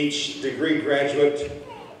 each degree graduate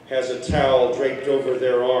has a towel draped over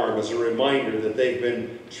their arm as a reminder that they've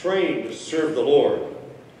been trained to serve the Lord,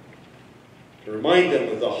 to remind them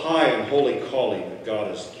of the high and holy calling that God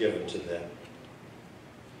has given to them.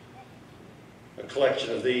 A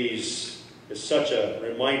collection of these is such a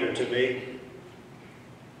reminder to me.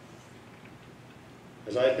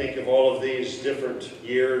 As I think of all of these different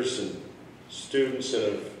years and students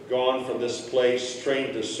that have gone from this place,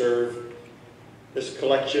 trained to serve, this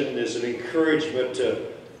collection is an encouragement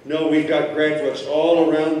to know we've got graduates all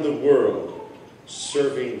around the world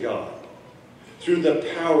serving God. Through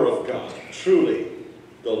the power of God, truly,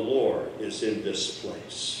 the Lord is in this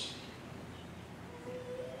place.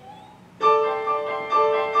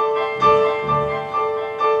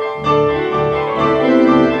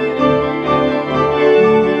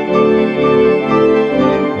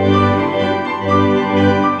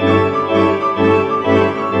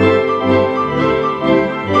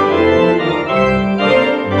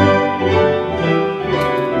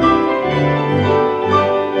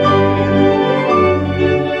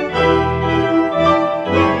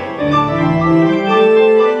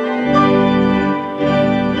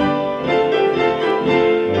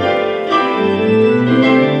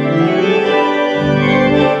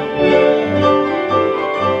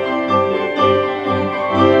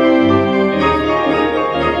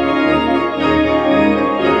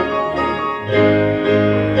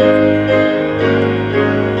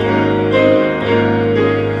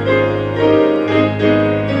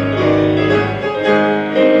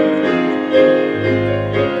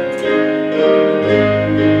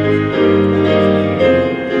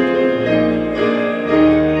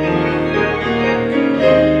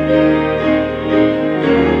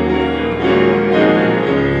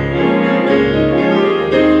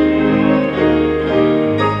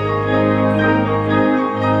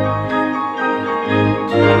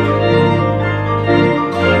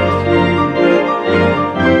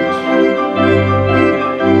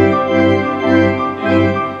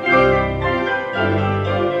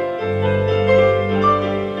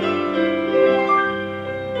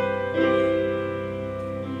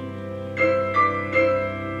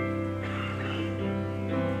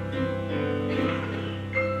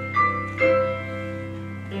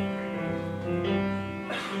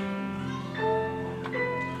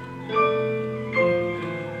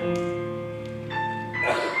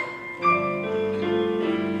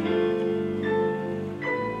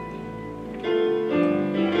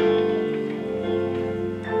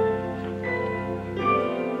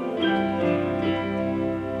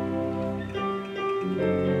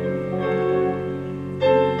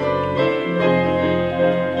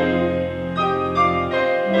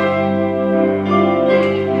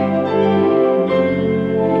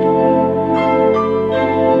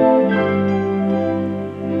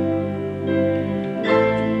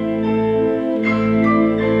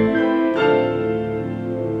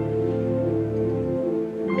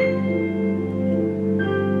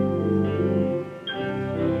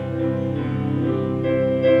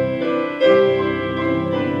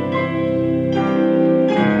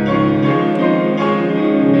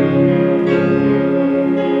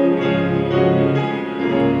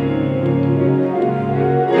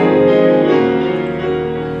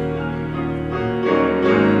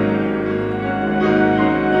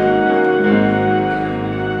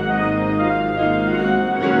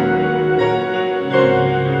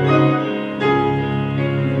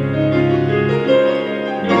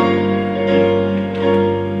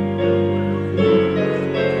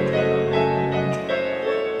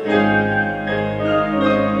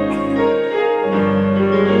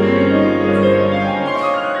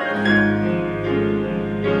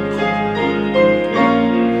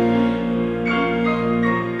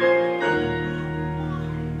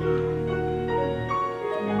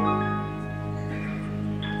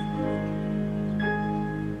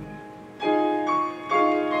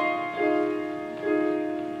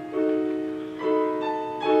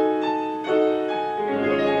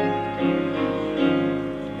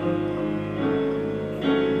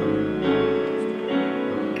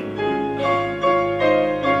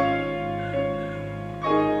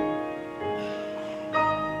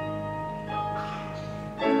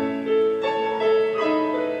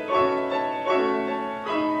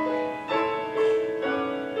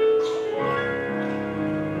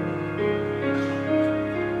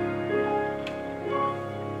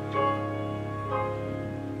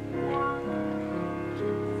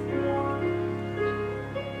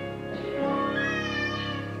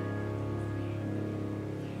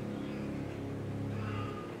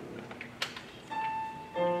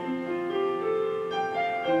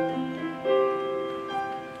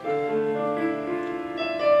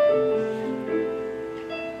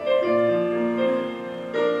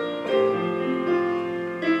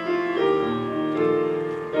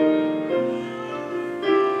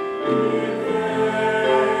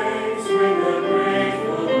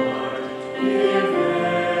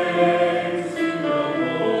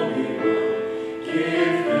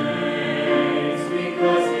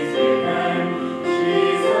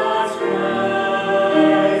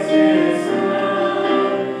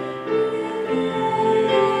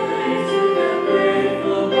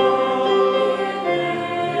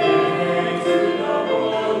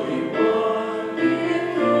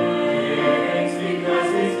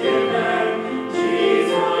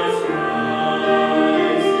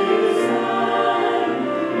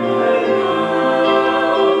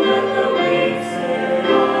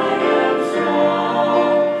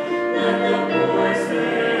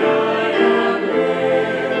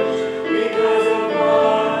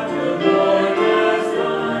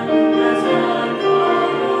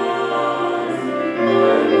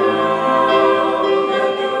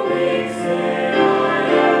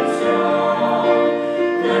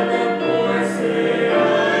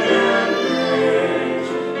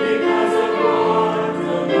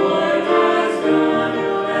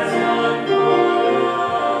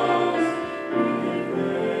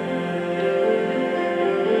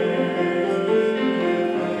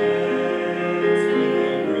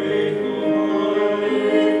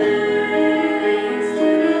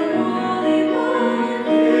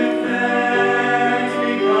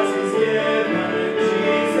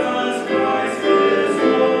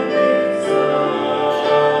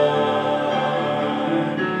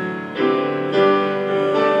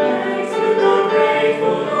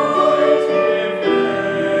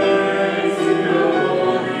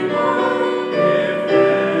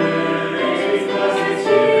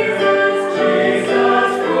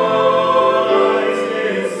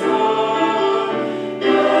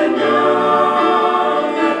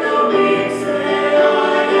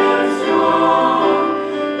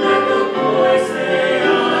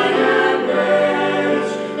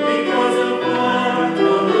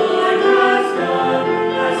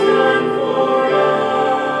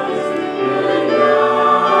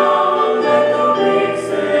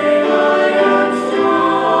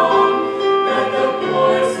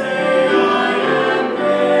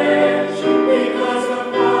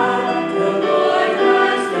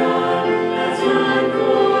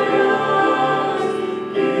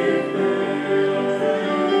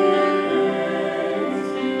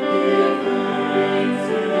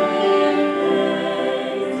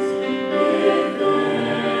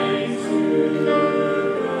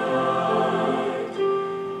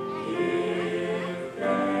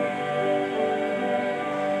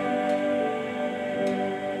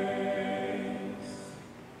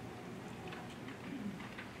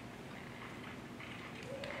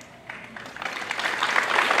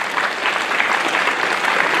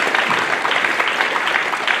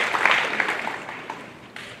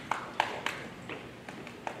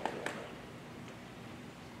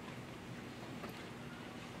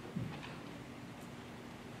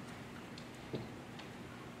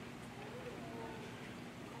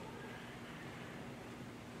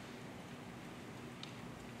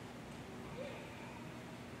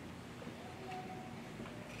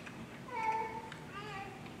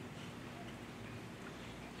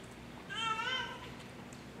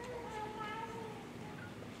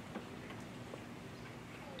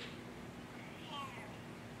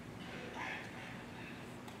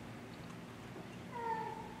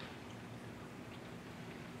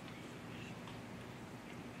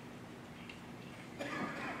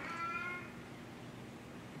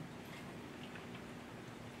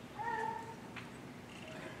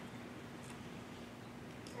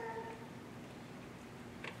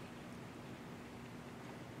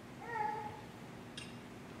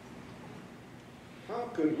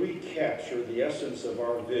 could we capture the essence of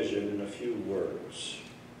our vision in a few words?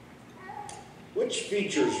 Which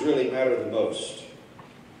features really matter the most?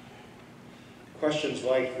 Questions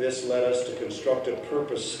like this led us to construct a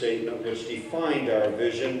purpose statement which defined our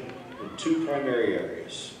vision in two primary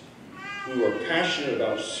areas. We were passionate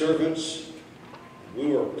about servants. We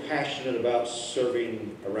were passionate about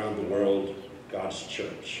serving around the world God's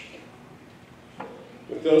church.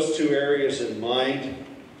 With those two areas in mind,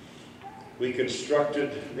 we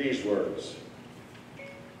constructed these words.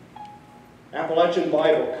 Appalachian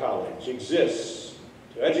Bible College exists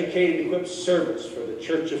to educate and equip servants for the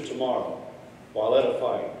church of tomorrow while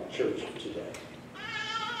edifying the church of today.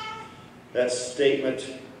 That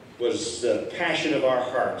statement was the passion of our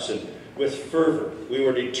hearts, and with fervor we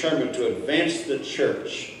were determined to advance the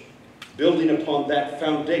church, building upon that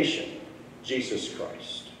foundation, Jesus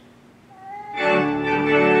Christ.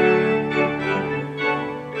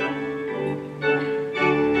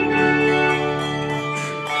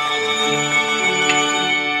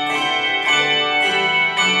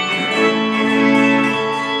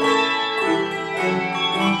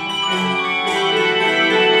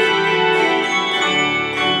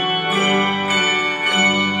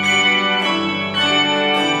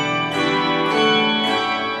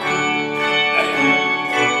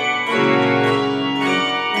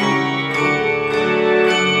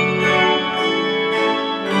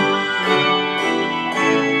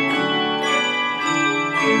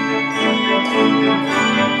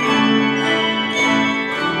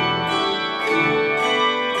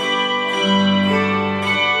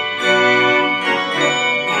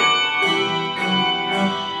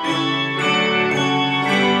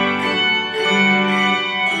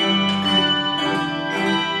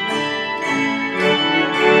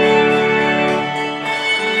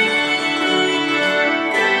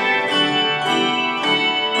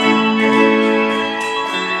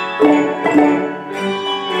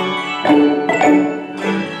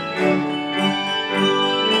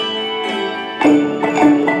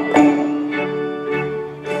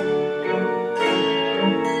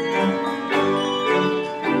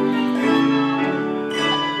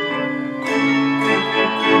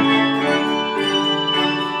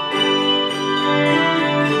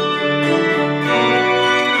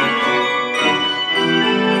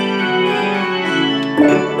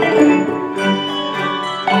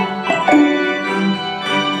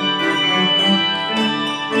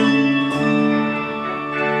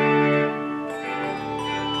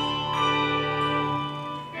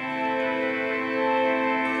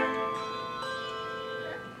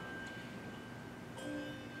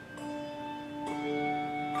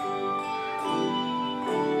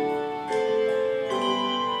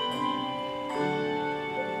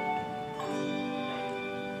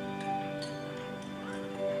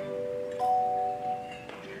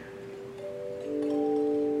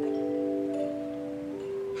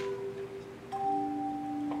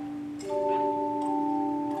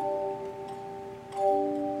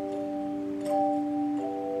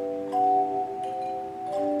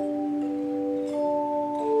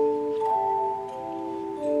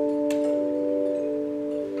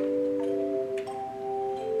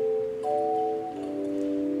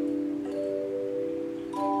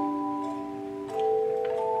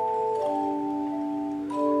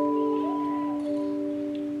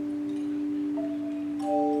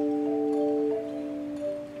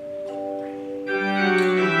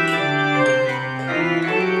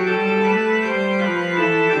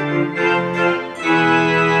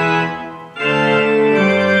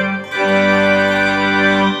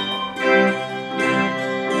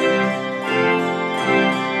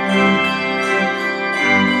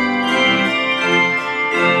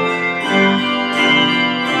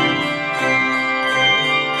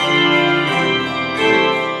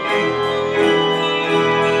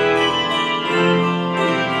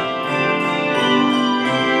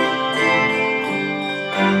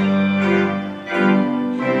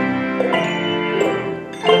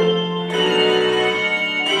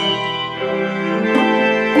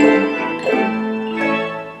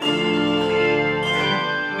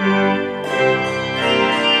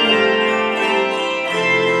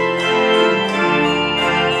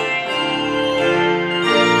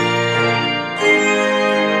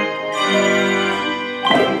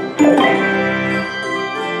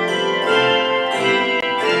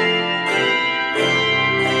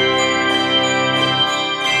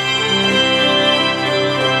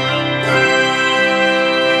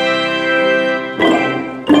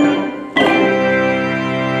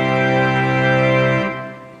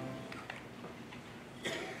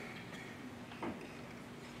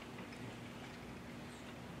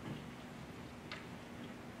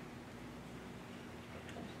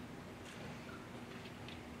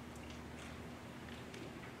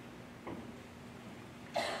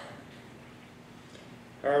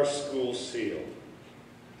 our school seal.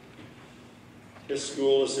 This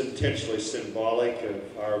school is intentionally symbolic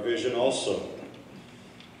of our vision also.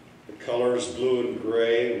 The colors blue and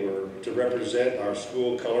gray were to represent our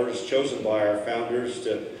school colors chosen by our founders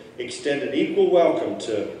to extend an equal welcome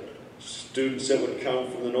to students that would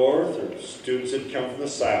come from the north or students that come from the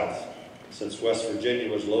south, since West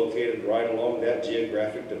Virginia was located right along that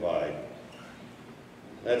geographic divide.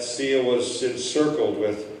 That seal was encircled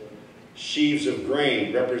with sheaves of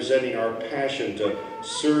grain representing our passion to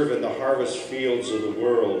serve in the harvest fields of the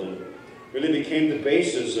world, and really became the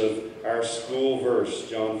basis of our school verse.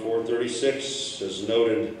 John 4:36 is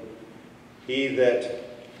noted, "He that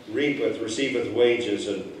reapeth receiveth wages,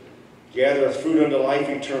 and gathereth fruit unto life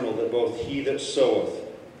eternal, that both he that soweth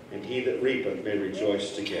and he that reapeth may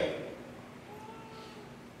rejoice together."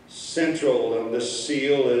 Central on this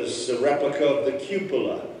seal is the replica of the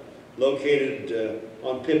cupola, located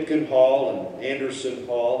on Pipkin Hall and Anderson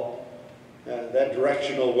Hall. That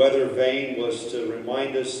directional weather vane was to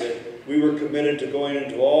remind us that we were committed to going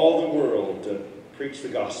into all the world to preach the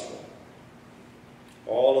gospel.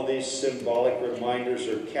 All of these symbolic reminders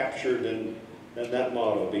are captured in that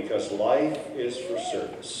motto, because life is for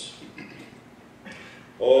service.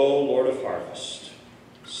 O Lord of harvest,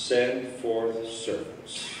 send forth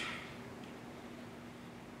servants.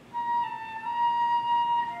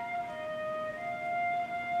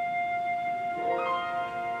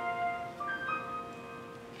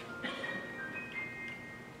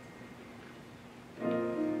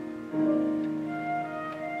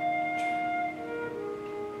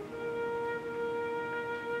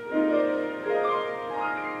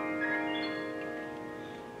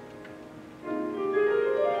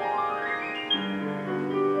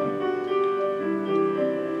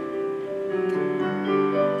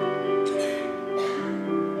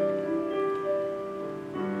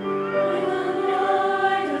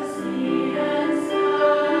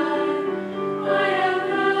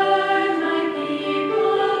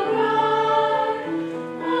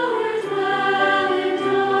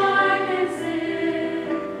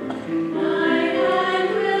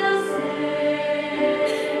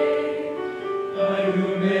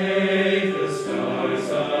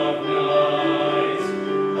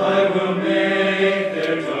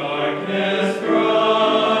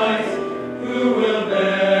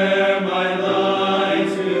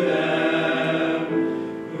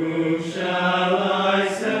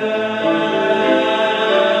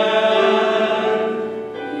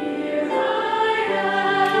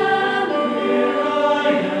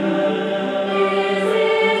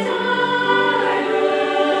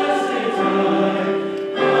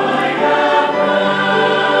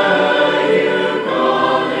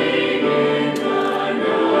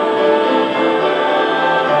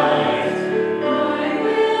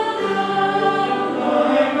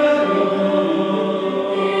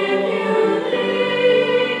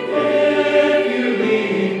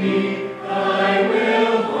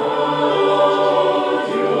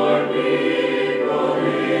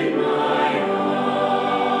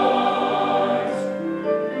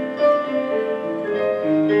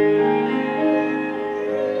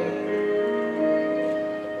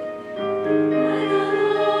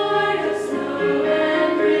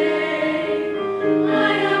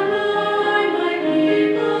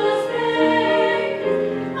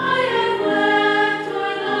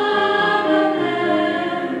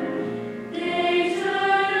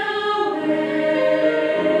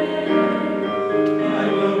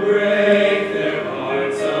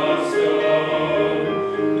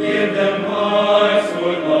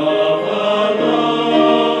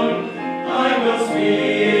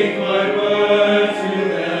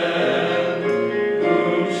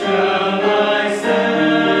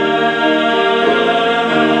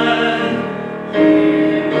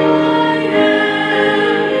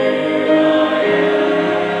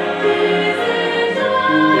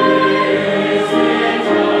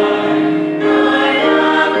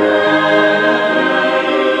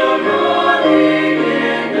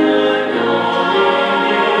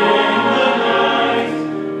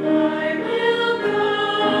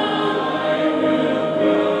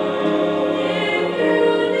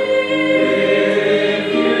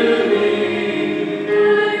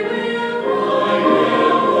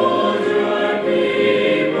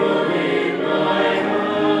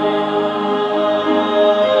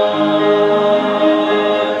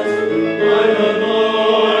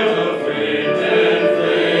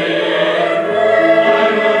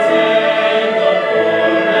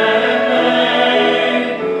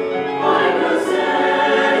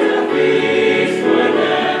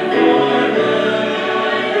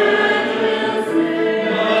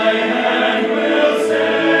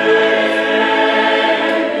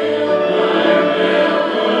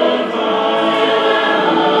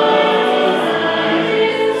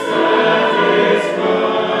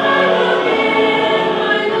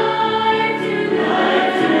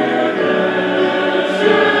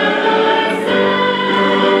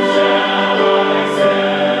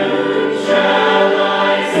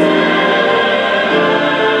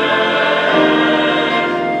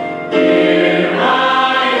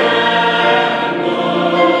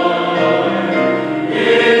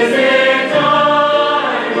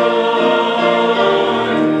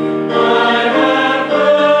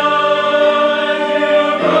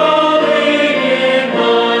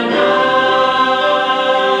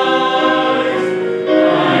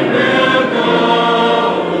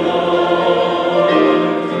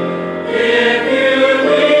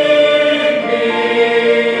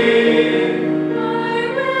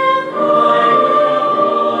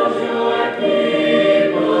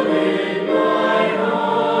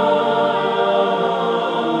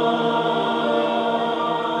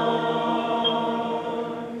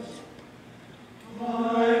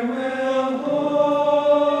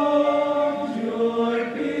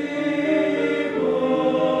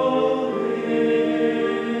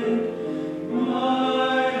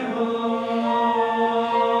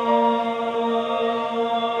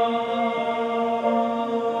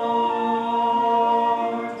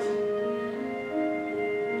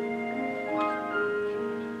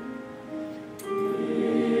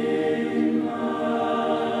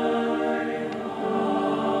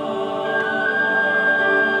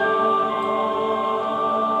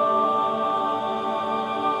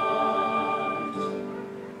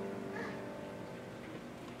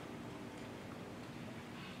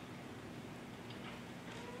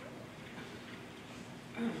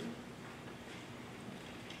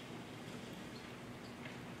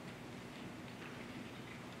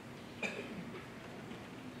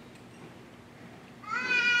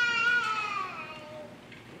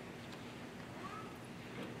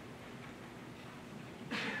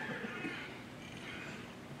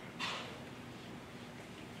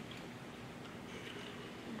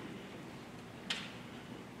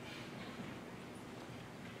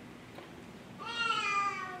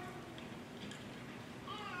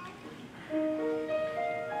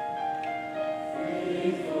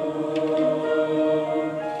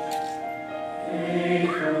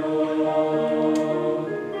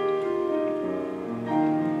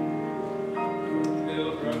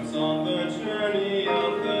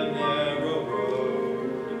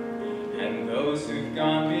 those who've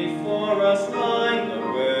gone before us line the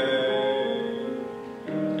way,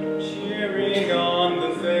 cheering on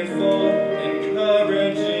the faithful,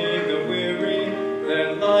 encouraging the weary,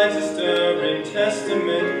 their lives a stirring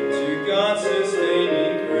testament to God's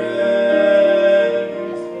sustaining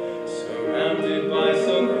grace. Surrounded by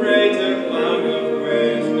so great a cloud of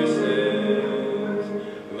witnesses,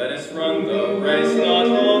 let us run the race not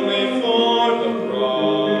only for the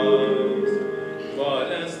prize,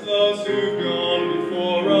 but as those who've gone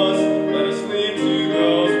before us, let us leave to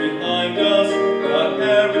those behind us the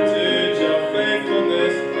heritage of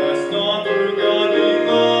faithfulness passed on through godly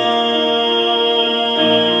lives.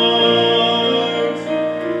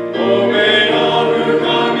 Oh, may all who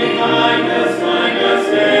come behind us find us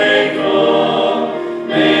faithful.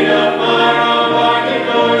 May the fire of our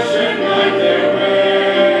devotion light their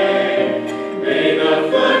way. May the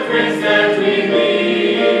footprints that we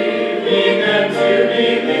leave them to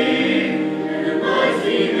believe, and the lives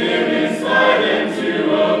we live inspire them to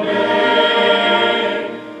obey.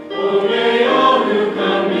 Oh, may all who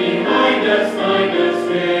come behind us find us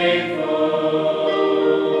faithful.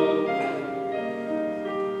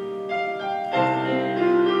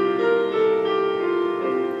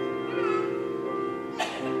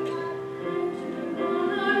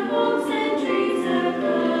 Our hopes and dreams have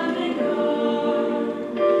come and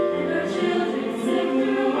gone, and our children sift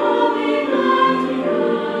through all we've left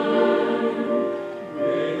behind.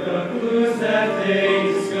 May the clues that they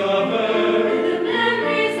discover The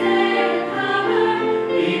memories they recover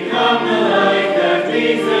become the light that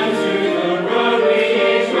leads them to the road we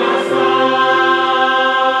each must find.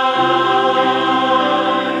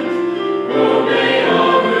 Oh, may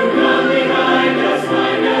all who come behind us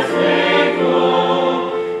find us faithful.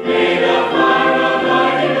 May the fire of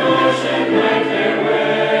our devotion light their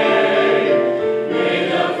way. May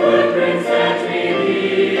the footprints that we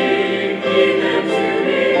leave them to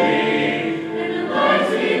believe, and the lives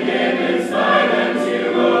we live inspire them to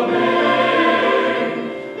obey.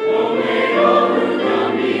 Oh, may all who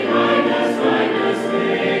come behind us find us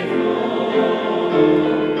faithful.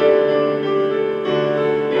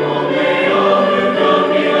 Oh, may all who come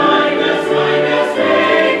behind us find us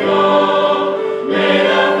faithful. May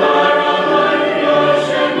the fire of our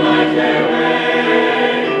devotion light their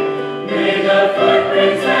way. May the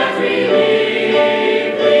footprints that we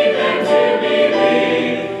leave them to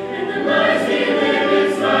believe, and the lives we live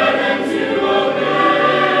inspire them to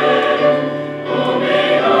obey. Oh,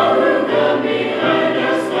 may all who come behind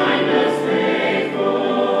us find us faithful.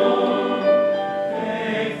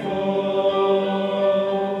 Faithful.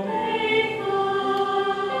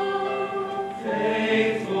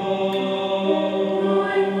 Faithful.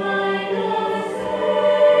 Lord, find us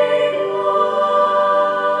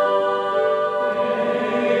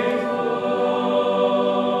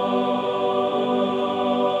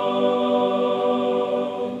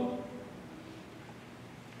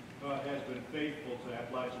God has been faithful to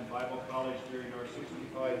Appalachian Bible College during our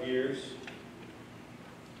 65 years.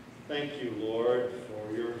 Thank you, Lord,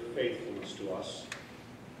 for your faithfulness to us.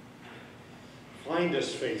 Find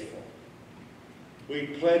us faithful. We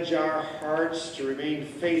pledge our hearts to remain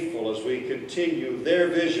faithful as we continue their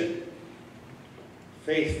vision.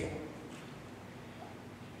 Faithful.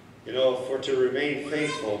 You know, for to remain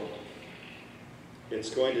faithful, it's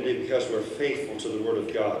going to be because we're faithful to the Word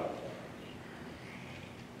of God.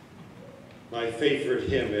 My favorite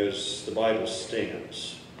hymn is "The Bible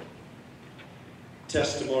Stands."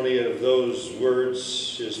 Testimony of those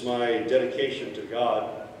words is my dedication to God.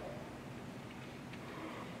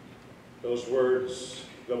 Those words,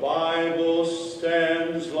 "The Bible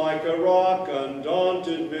stands like a rock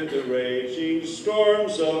undaunted mid the raging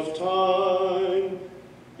storms of time.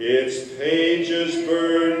 Its pages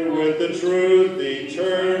burn with the truth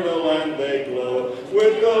eternal, and they glow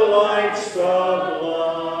with the light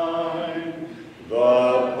sublime.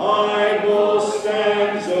 The Bible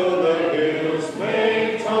stands, though the hills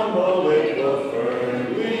may tumble, it will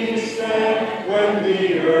firmly stand. When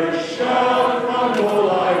the earth shall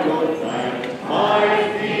crumble, I will plant my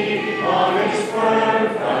feet on its firm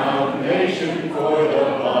foundation, for the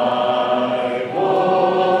Bible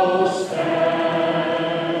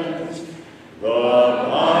stands. The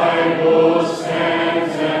Bible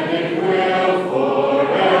stands, and it will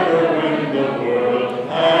forever, when the world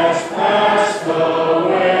has passed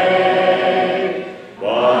away.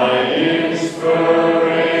 By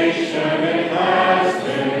inspiration it has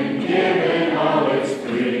been given, all its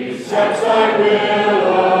precepts I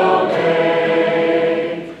will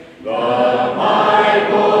obey. The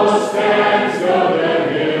Bible stands, though the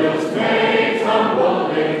hills may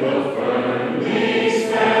tumble, it will firmly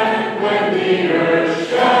stand. When the earth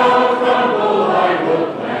shall crumble,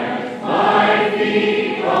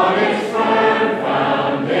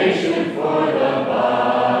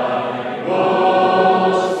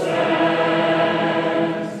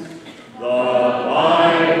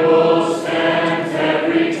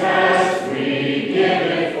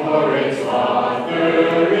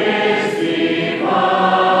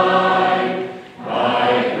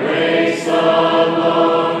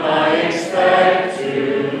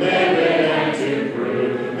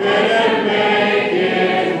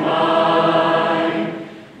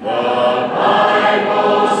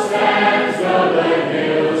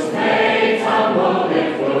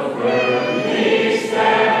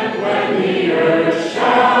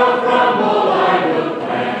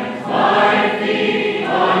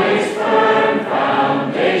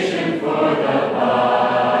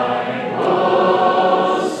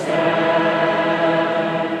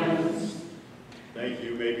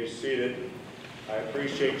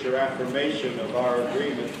 your affirmation of our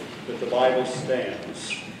agreement that the Bible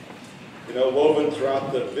stands. You know, woven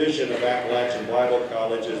throughout the vision of Appalachian Bible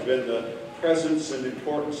College has been the presence and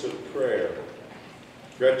importance of prayer.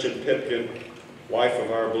 Gretchen Pipkin, wife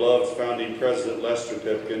of our beloved founding president Lester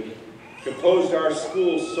Pipkin, composed our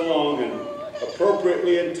school song and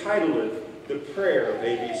appropriately entitled it The Prayer of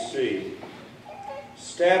ABC.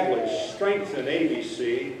 Establish, strengthen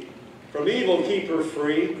ABC, from evil keep her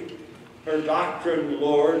free. Her doctrine,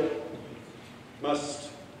 Lord,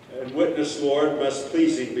 and witness, Lord, must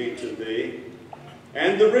pleasing be to thee.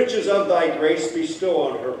 And the riches of thy grace bestow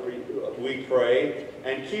on her, we pray,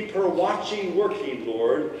 and keep her watching, working,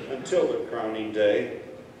 Lord, until the crowning day.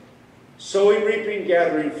 Sowing, reaping,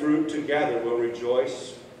 gathering fruit, together we'll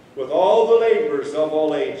rejoice. With all the labors of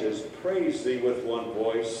all ages, praise thee with one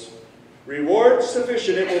voice. Reward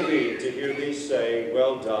sufficient it will be to hear thee say,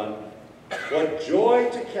 well done. What joy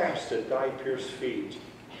to cast at thy pierced feet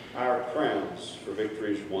our crowns for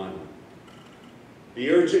victories won. The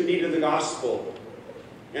urgent need of the gospel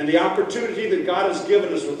and the opportunity that God has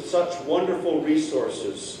given us with such wonderful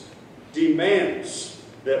resources demands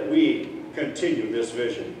that we continue this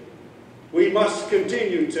vision. We must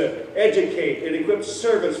continue to educate and equip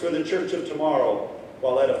servants for the church of tomorrow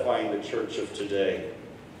while edifying the church of today.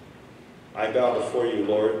 I bow before you,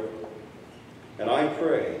 Lord, and I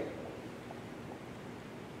pray,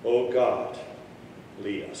 O God,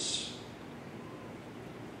 lead us.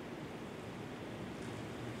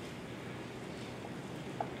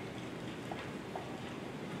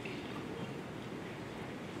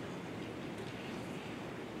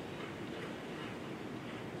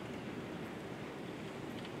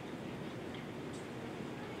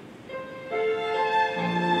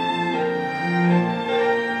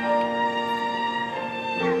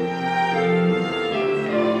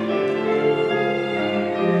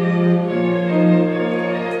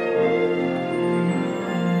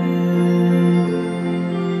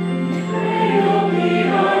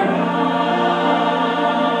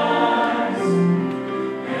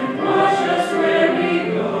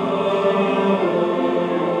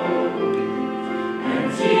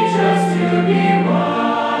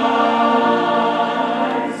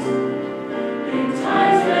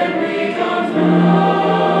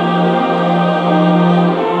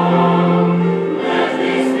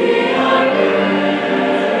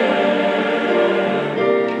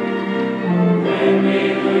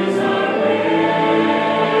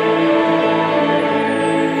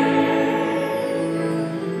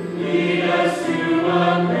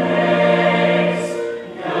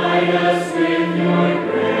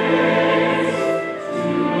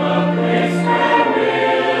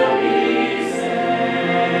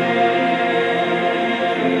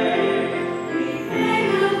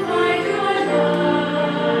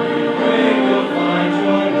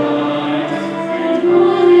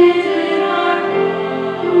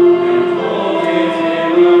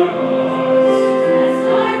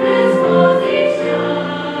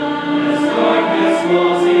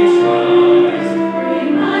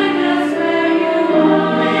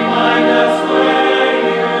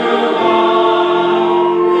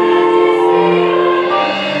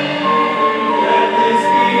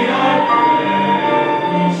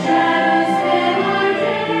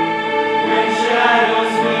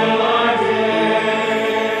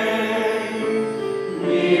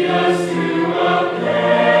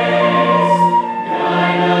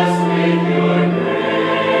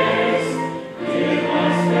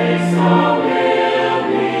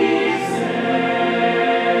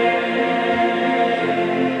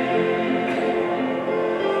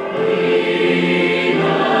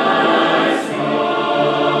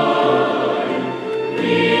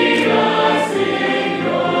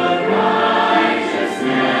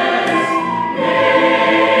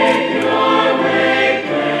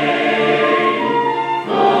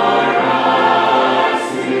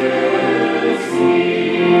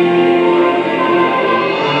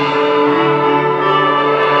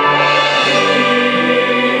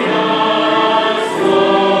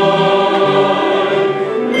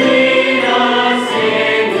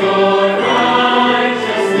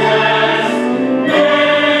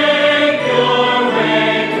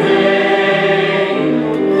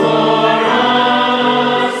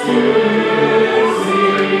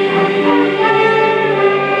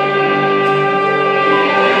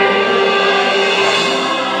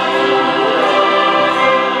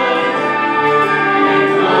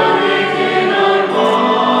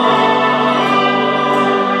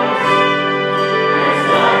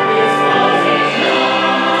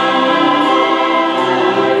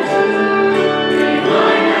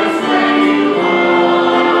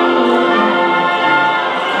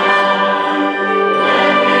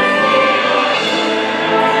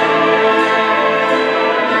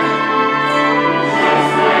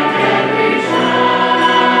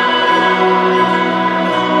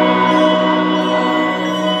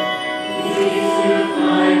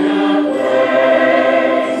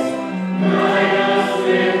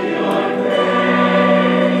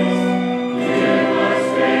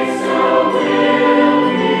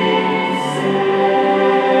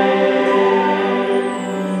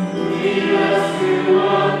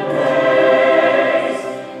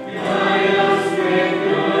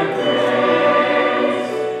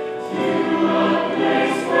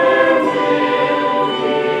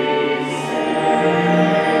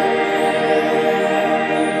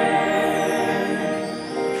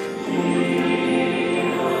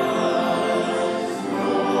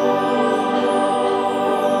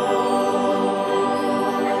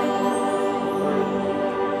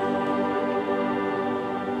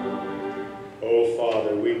 Oh,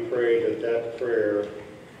 Father, we pray that that prayer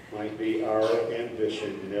might be our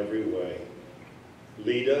ambition in every way.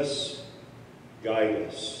 Lead us, guide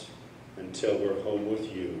us, until we're home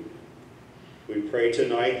with you. We pray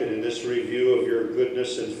tonight that in this review of your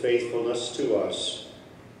goodness and faithfulness to us,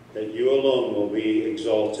 that you alone will be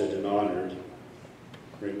exalted and honored.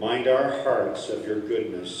 Remind our hearts of your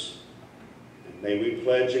goodness, and may we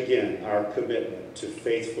pledge again our commitment to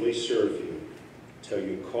faithfully serve you till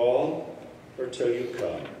you call or till you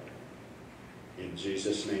come. In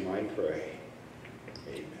Jesus' name I pray.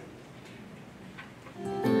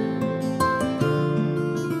 Amen.